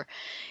culture,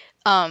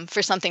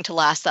 for something to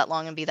last that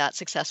long and be that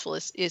successful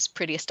is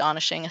pretty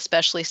astonishing,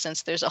 especially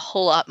since there's a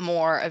whole lot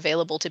more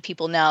available to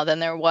people now than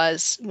there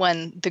was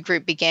when the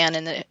group began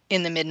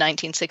in the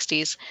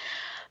mid-1960s.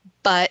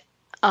 But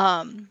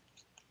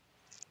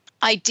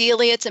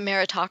ideally, it's a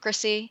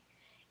meritocracy.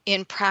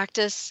 In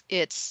practice,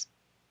 it's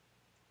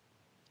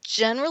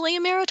generally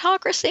a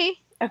meritocracy.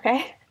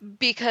 Okay.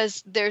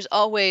 Because there's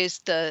always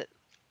the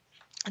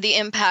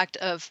impact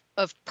of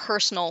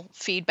personal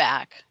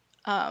feedback.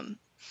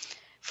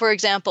 For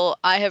example,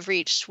 I have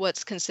reached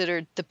what's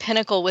considered the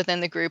pinnacle within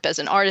the group as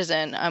an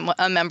artisan. I'm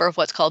a member of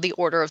what's called the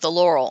Order of the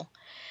Laurel.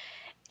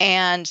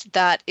 And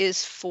that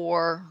is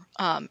for,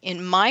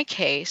 in my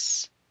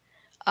case,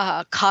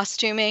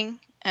 costuming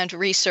and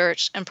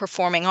research and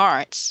performing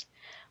arts.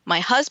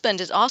 My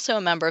husband is also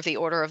a member of the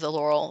Order of the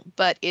Laurel,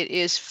 but it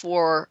is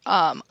for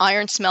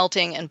iron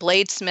smelting and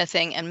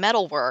bladesmithing and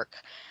metalwork.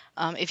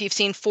 If you've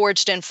seen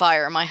Forged in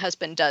Fire, my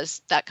husband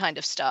does that kind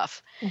of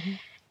stuff. Mm-hmm.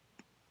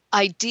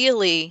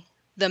 Ideally,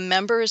 the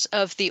members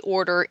of the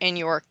order in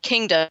your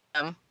kingdom,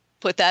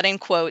 put that in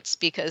quotes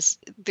because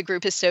the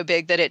group is so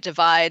big that it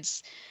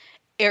divides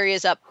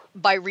areas up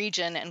by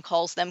region and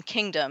calls them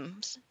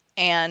kingdoms.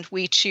 And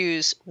we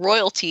choose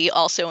royalty,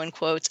 also in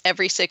quotes,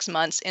 every 6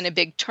 months in a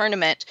big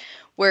tournament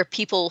where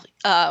people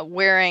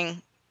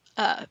wearing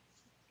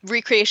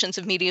recreations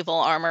of medieval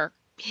armor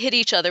hit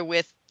each other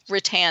with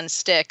rattan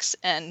sticks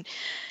and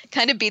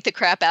kind of beat the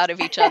crap out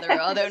of each other,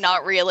 although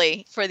not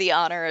really for the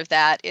honor of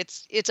that.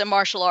 It's a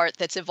martial art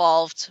that's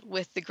evolved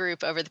with the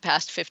group over the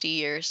past 50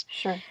 years.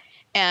 Sure.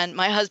 And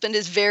my husband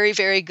is very,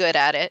 very good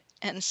at it.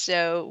 And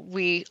so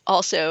we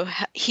also,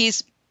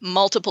 he's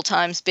multiple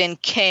times been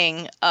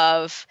king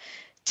of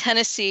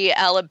Tennessee,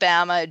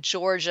 Alabama,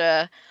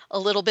 Georgia, a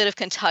little bit of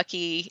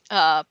Kentucky,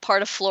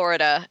 part of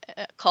Florida,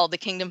 called the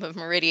Kingdom of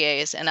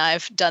Meridies, and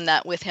I've done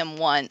that with him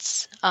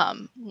once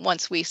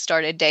we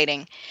started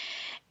dating.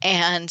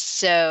 And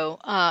so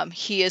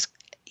he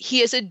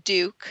is a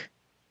duke,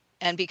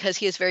 and because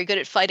he is very good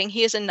at fighting,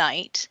 he is a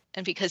knight,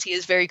 and because he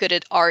is very good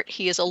at art,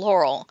 he is a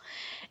laurel.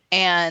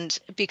 And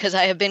because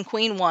I have been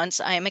queen once,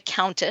 I am a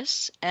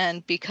countess,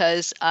 and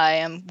because I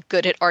am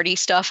good at arty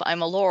stuff,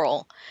 I'm a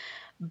laurel.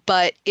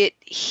 But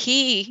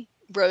he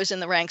rose in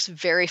the ranks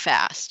very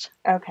fast.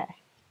 Okay.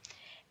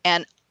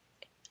 And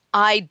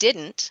I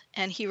didn't,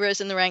 and he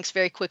rose in the ranks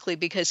very quickly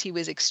because he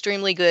was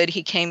extremely good.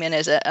 He came in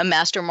as a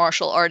master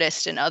martial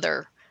artist in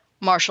other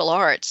martial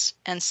arts,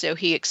 and so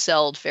he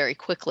excelled very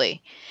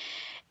quickly.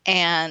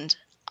 And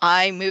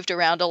I moved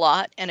around a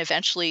lot, and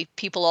eventually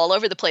people all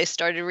over the place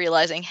started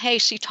realizing, hey,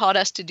 she taught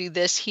us to do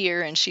this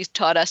here, and she's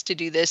taught us to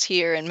do this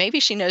here, and maybe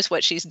she knows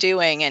what she's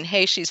doing, and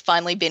hey, she's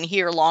finally been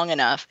here long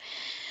enough.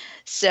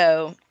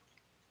 So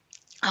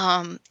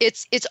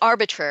it's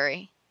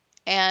arbitrary,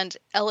 and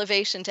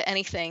elevation to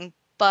anything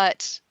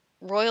but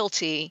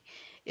royalty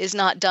is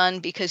not done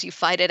because you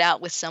fight it out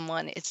with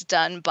someone. It's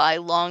done by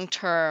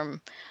long-term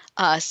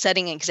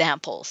setting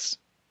examples,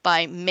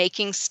 by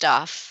making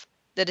stuff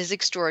that is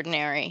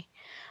extraordinary,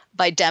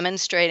 by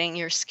demonstrating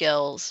your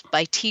skills,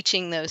 by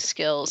teaching those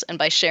skills, and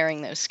by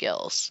sharing those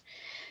skills.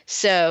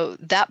 So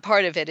that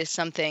part of it is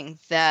something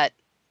that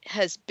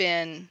has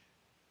been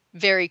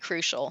very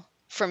crucial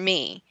for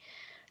me.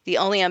 The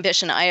only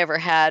ambition I ever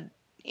had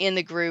in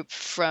the group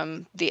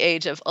from the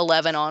age of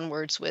 11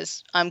 onwards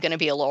was, I'm going to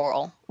be a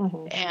laurel.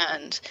 Mm-hmm.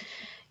 And,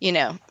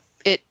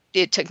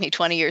 it took me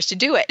 20 years to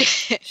do it.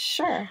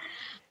 Sure.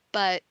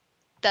 But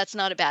that's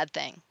not a bad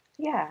thing.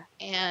 Yeah.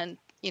 And,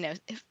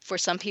 for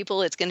some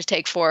people it's going to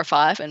take 4 or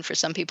 5, and for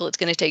some people it's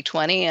going to take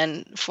 20.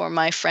 And for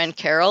my friend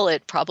Carol,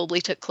 it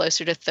probably took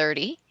closer to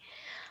 30.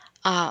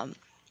 But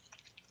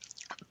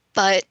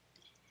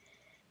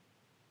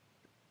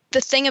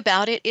the thing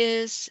about it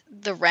is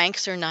the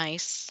ranks are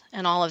nice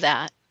and all of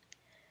that.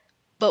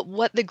 But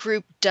what the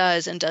group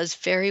does, and does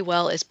very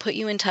well, is put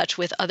you in touch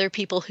with other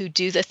people who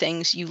do the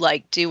things you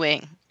like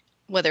doing,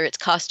 whether it's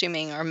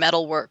costuming or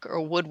metalwork or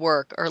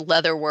woodwork or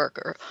leatherwork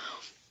or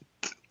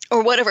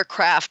whatever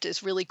craft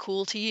is really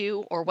cool to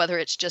you, or whether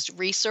it's just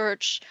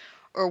research,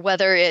 or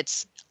whether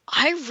it's,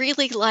 I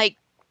really like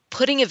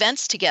putting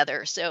events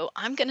together, so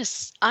I'm going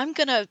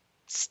to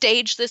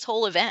stage this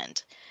whole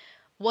event.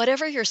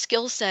 Whatever your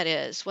skill set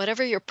is,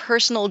 whatever your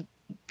personal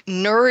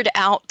nerd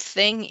out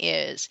thing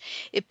is,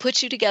 it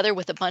puts you together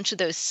with a bunch of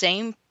those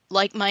same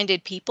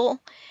like-minded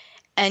people,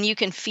 and you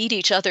can feed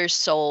each other's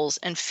souls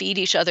and feed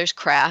each other's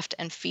craft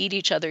and feed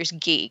each other's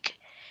geek.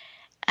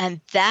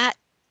 And that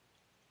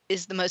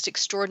is the most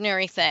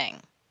extraordinary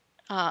thing.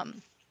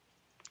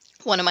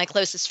 One of my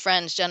closest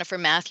friends, Jennifer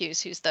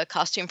Matthews, who's the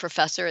costume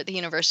professor at the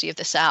University of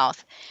the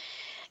South,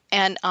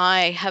 and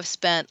I have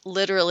spent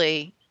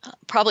literally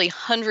probably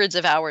hundreds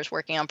of hours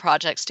working on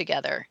projects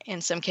together,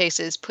 in some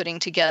cases putting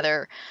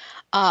together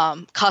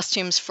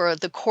costumes for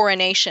the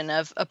coronation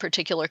of a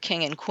particular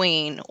king and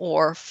queen,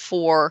 or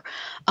for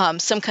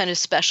some kind of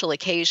special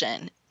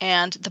occasion.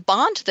 And the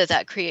bond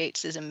that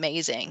creates is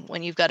amazing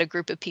when you've got a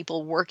group of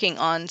people working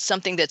on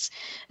something that's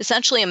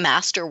essentially a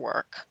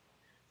masterwork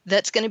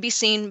that's going to be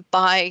seen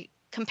by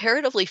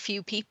comparatively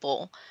few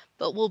people,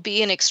 but will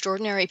be an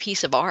extraordinary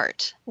piece of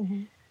art.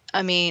 Mm-hmm.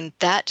 I mean,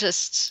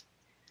 that's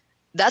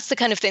the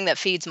kind of thing that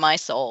feeds my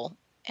soul.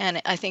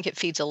 And I think it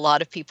feeds a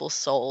lot of people's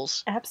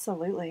souls.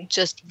 Absolutely.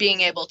 Just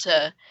being able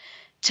to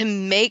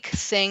make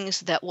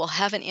things that will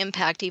have an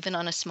impact even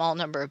on a small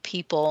number of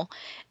people,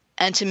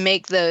 and to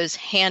make those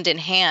hand in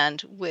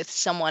hand with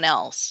someone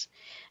else.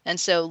 And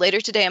so later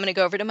today, I'm going to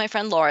go over to my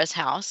friend Laura's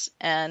house,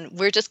 and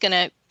we're just going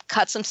to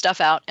cut some stuff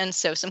out and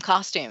sew some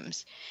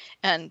costumes,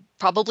 and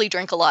probably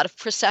drink a lot of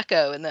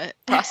Prosecco in the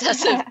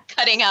process of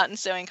cutting out and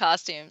sewing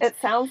costumes. It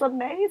sounds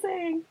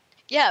amazing.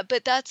 Yeah,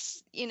 but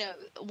that's,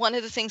 one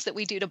of the things that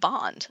we do to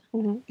bond.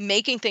 Mm-hmm.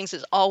 Making things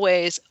is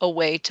always a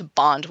way to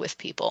bond with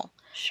people.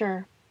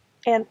 Sure.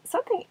 And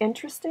something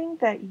interesting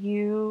that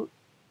you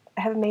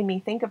have made me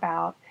think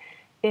about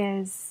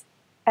is,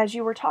 as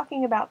you were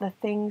talking about the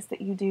things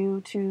that you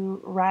do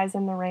to rise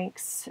in the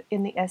ranks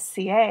in the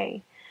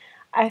SCA,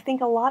 I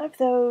think a lot of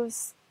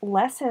those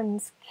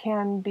lessons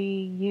can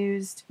be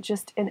used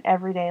just in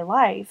everyday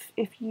life.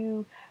 If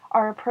you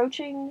are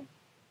approaching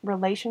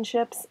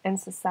relationships and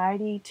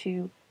society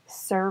to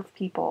serve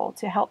people,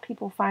 to help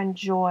people find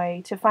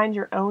joy, to find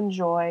your own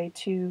joy,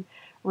 to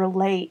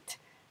relate,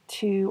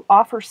 to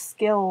offer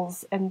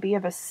skills and be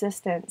of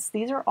assistance,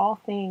 these are all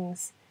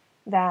things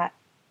that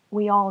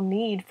we all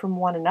need from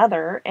one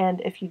another.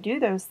 And if you do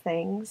those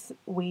things,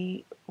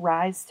 we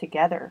rise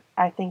together,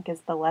 I think,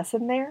 is the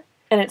lesson there.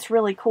 And it's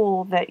really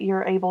cool that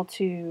you're able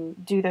to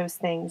do those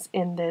things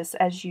in this,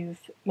 as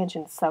you've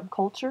mentioned,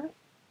 subculture.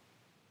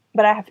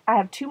 But I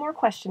have 2 more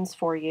questions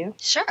for you.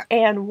 Sure.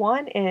 And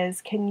one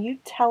is, can you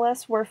tell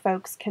us where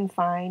folks can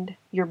find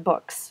your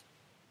books?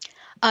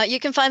 You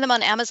can find them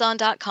on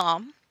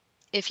Amazon.com.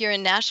 If you're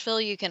in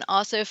Nashville, you can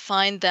also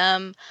find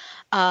them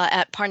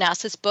at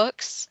Parnassus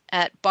Books,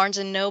 at Barnes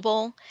 &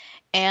 Noble,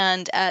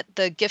 and at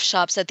the gift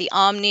shops at the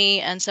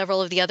Omni and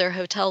several of the other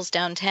hotels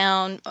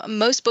downtown.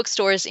 Most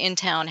bookstores in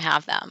town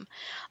have them.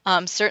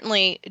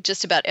 Certainly,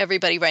 just about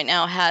everybody right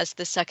now has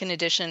the second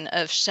edition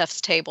of Chef's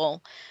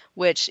Table,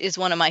 which is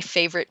one of my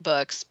favorite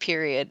books,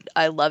 period.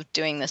 I love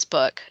doing this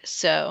book.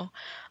 So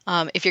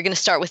if you're going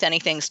to start with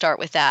anything, start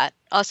with that.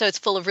 Also, it's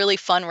full of really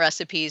fun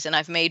recipes, and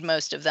I've made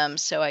most of them,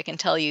 so I can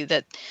tell you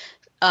that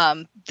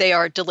they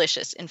are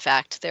delicious. In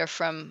fact, they're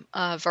from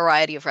a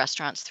variety of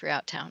restaurants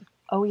throughout town.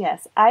 Oh,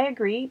 yes. I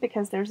agree,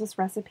 because there's this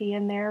recipe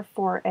in there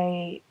for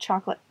a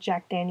chocolate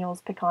Jack Daniel's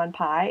pecan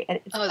pie.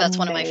 And it's that's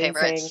one of my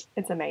favorites.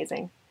 It's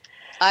amazing.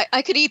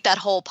 I could eat that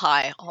whole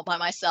pie all by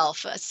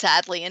myself,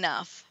 sadly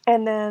enough.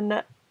 And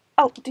then,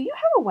 do you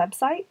have a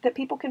website that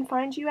people can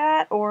find you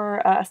at,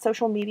 or a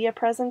social media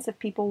presence if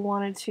people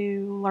wanted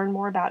to learn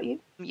more about you?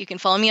 You can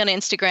follow me on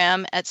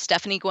Instagram at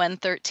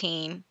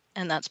StephanieGwen13,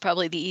 and that's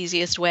probably the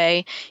easiest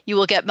way. You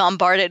will get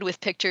bombarded with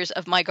pictures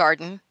of my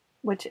garden,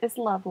 which is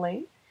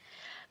lovely.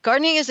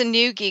 Gardening is a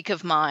new geek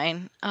of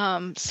mine.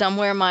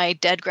 Somewhere my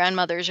dead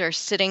grandmothers are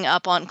sitting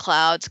up on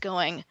clouds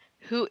going,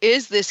 who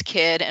is this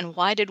kid and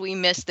why did we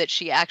miss that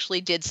she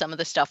actually did some of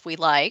the stuff we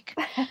like?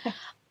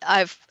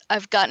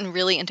 I've gotten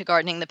really into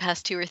gardening the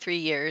past 2 or 3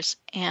 years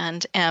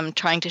and am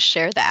trying to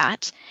share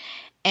that.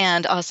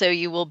 And also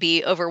you will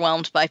be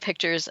overwhelmed by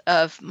pictures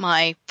of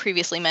my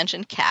previously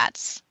mentioned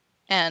cats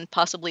and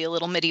possibly a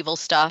little medieval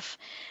stuff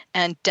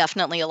and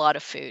definitely a lot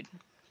of food.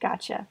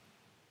 Gotcha.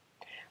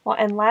 Well,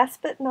 and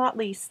last but not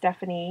least,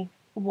 Stephanie,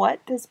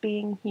 what does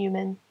being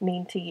human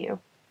mean to you?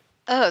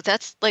 Oh,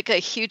 that's like a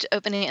huge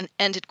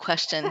open-ended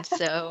question.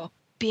 So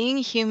being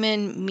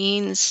human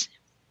means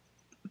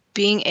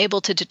being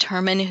able to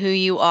determine who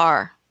you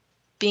are.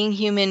 Being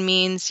human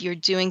means you're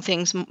doing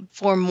things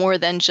for more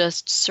than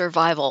just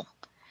survival.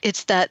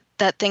 It's that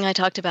thing I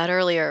talked about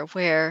earlier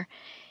where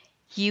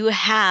you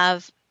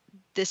have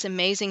this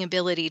amazing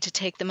ability to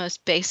take the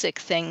most basic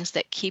things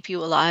that keep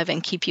you alive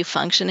and keep you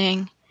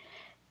functioning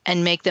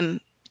and make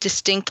them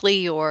distinctly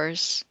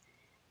yours,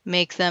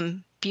 make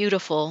them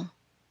beautiful,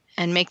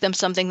 and make them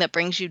something that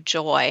brings you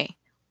joy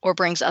or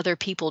brings other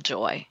people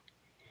joy.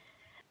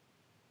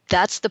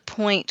 That's the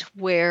point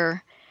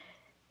where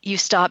you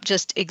stop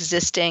just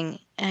existing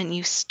and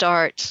you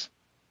start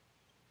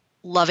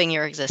loving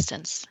your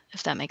existence,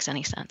 if that makes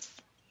any sense.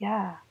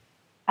 Yeah,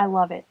 I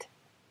love it.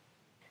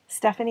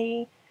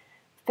 Stephanie,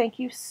 thank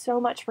you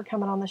so much for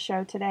coming on the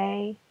show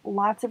today.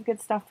 Lots of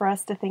good stuff for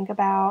us to think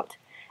about.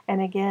 And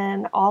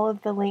again, all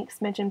of the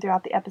links mentioned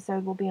throughout the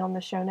episode will be on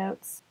the show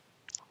notes.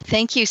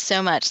 Thank you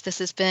so much. This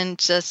has been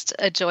just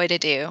a joy to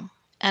do,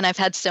 and I've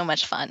had so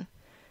much fun.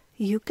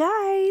 You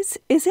guys,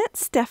 isn't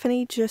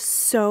Stephanie just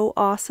so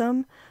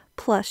awesome?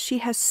 Plus, she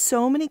has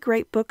so many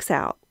great books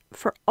out.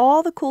 For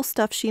all the cool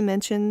stuff she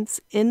mentions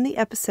in the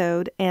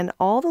episode and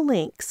all the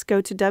links,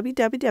 go to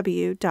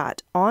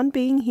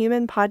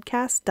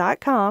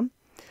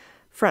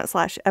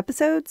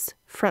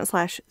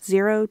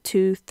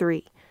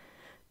www.onbeinghumanpodcast.com/episodes/023.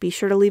 Be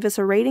sure to leave us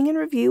a rating and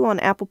review on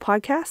Apple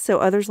Podcasts so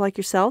others like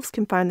yourselves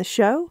can find the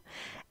show.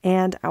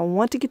 And I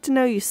want to get to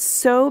know you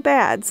so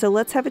bad, so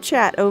let's have a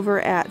chat over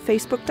at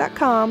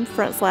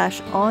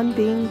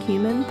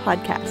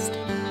facebook.com/onbeinghumanpodcast.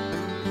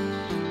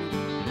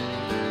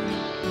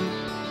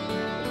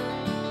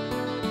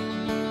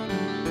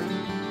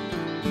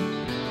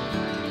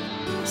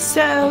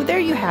 So there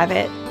you have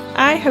it.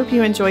 I hope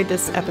you enjoyed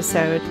this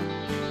episode.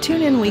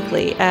 Tune in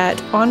weekly at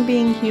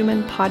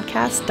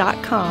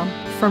onbeinghumanpodcast.com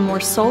for more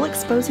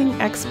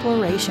soul-exposing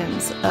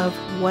explorations of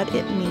what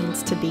it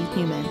means to be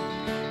human.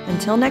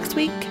 Until next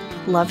week,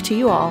 love to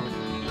you all.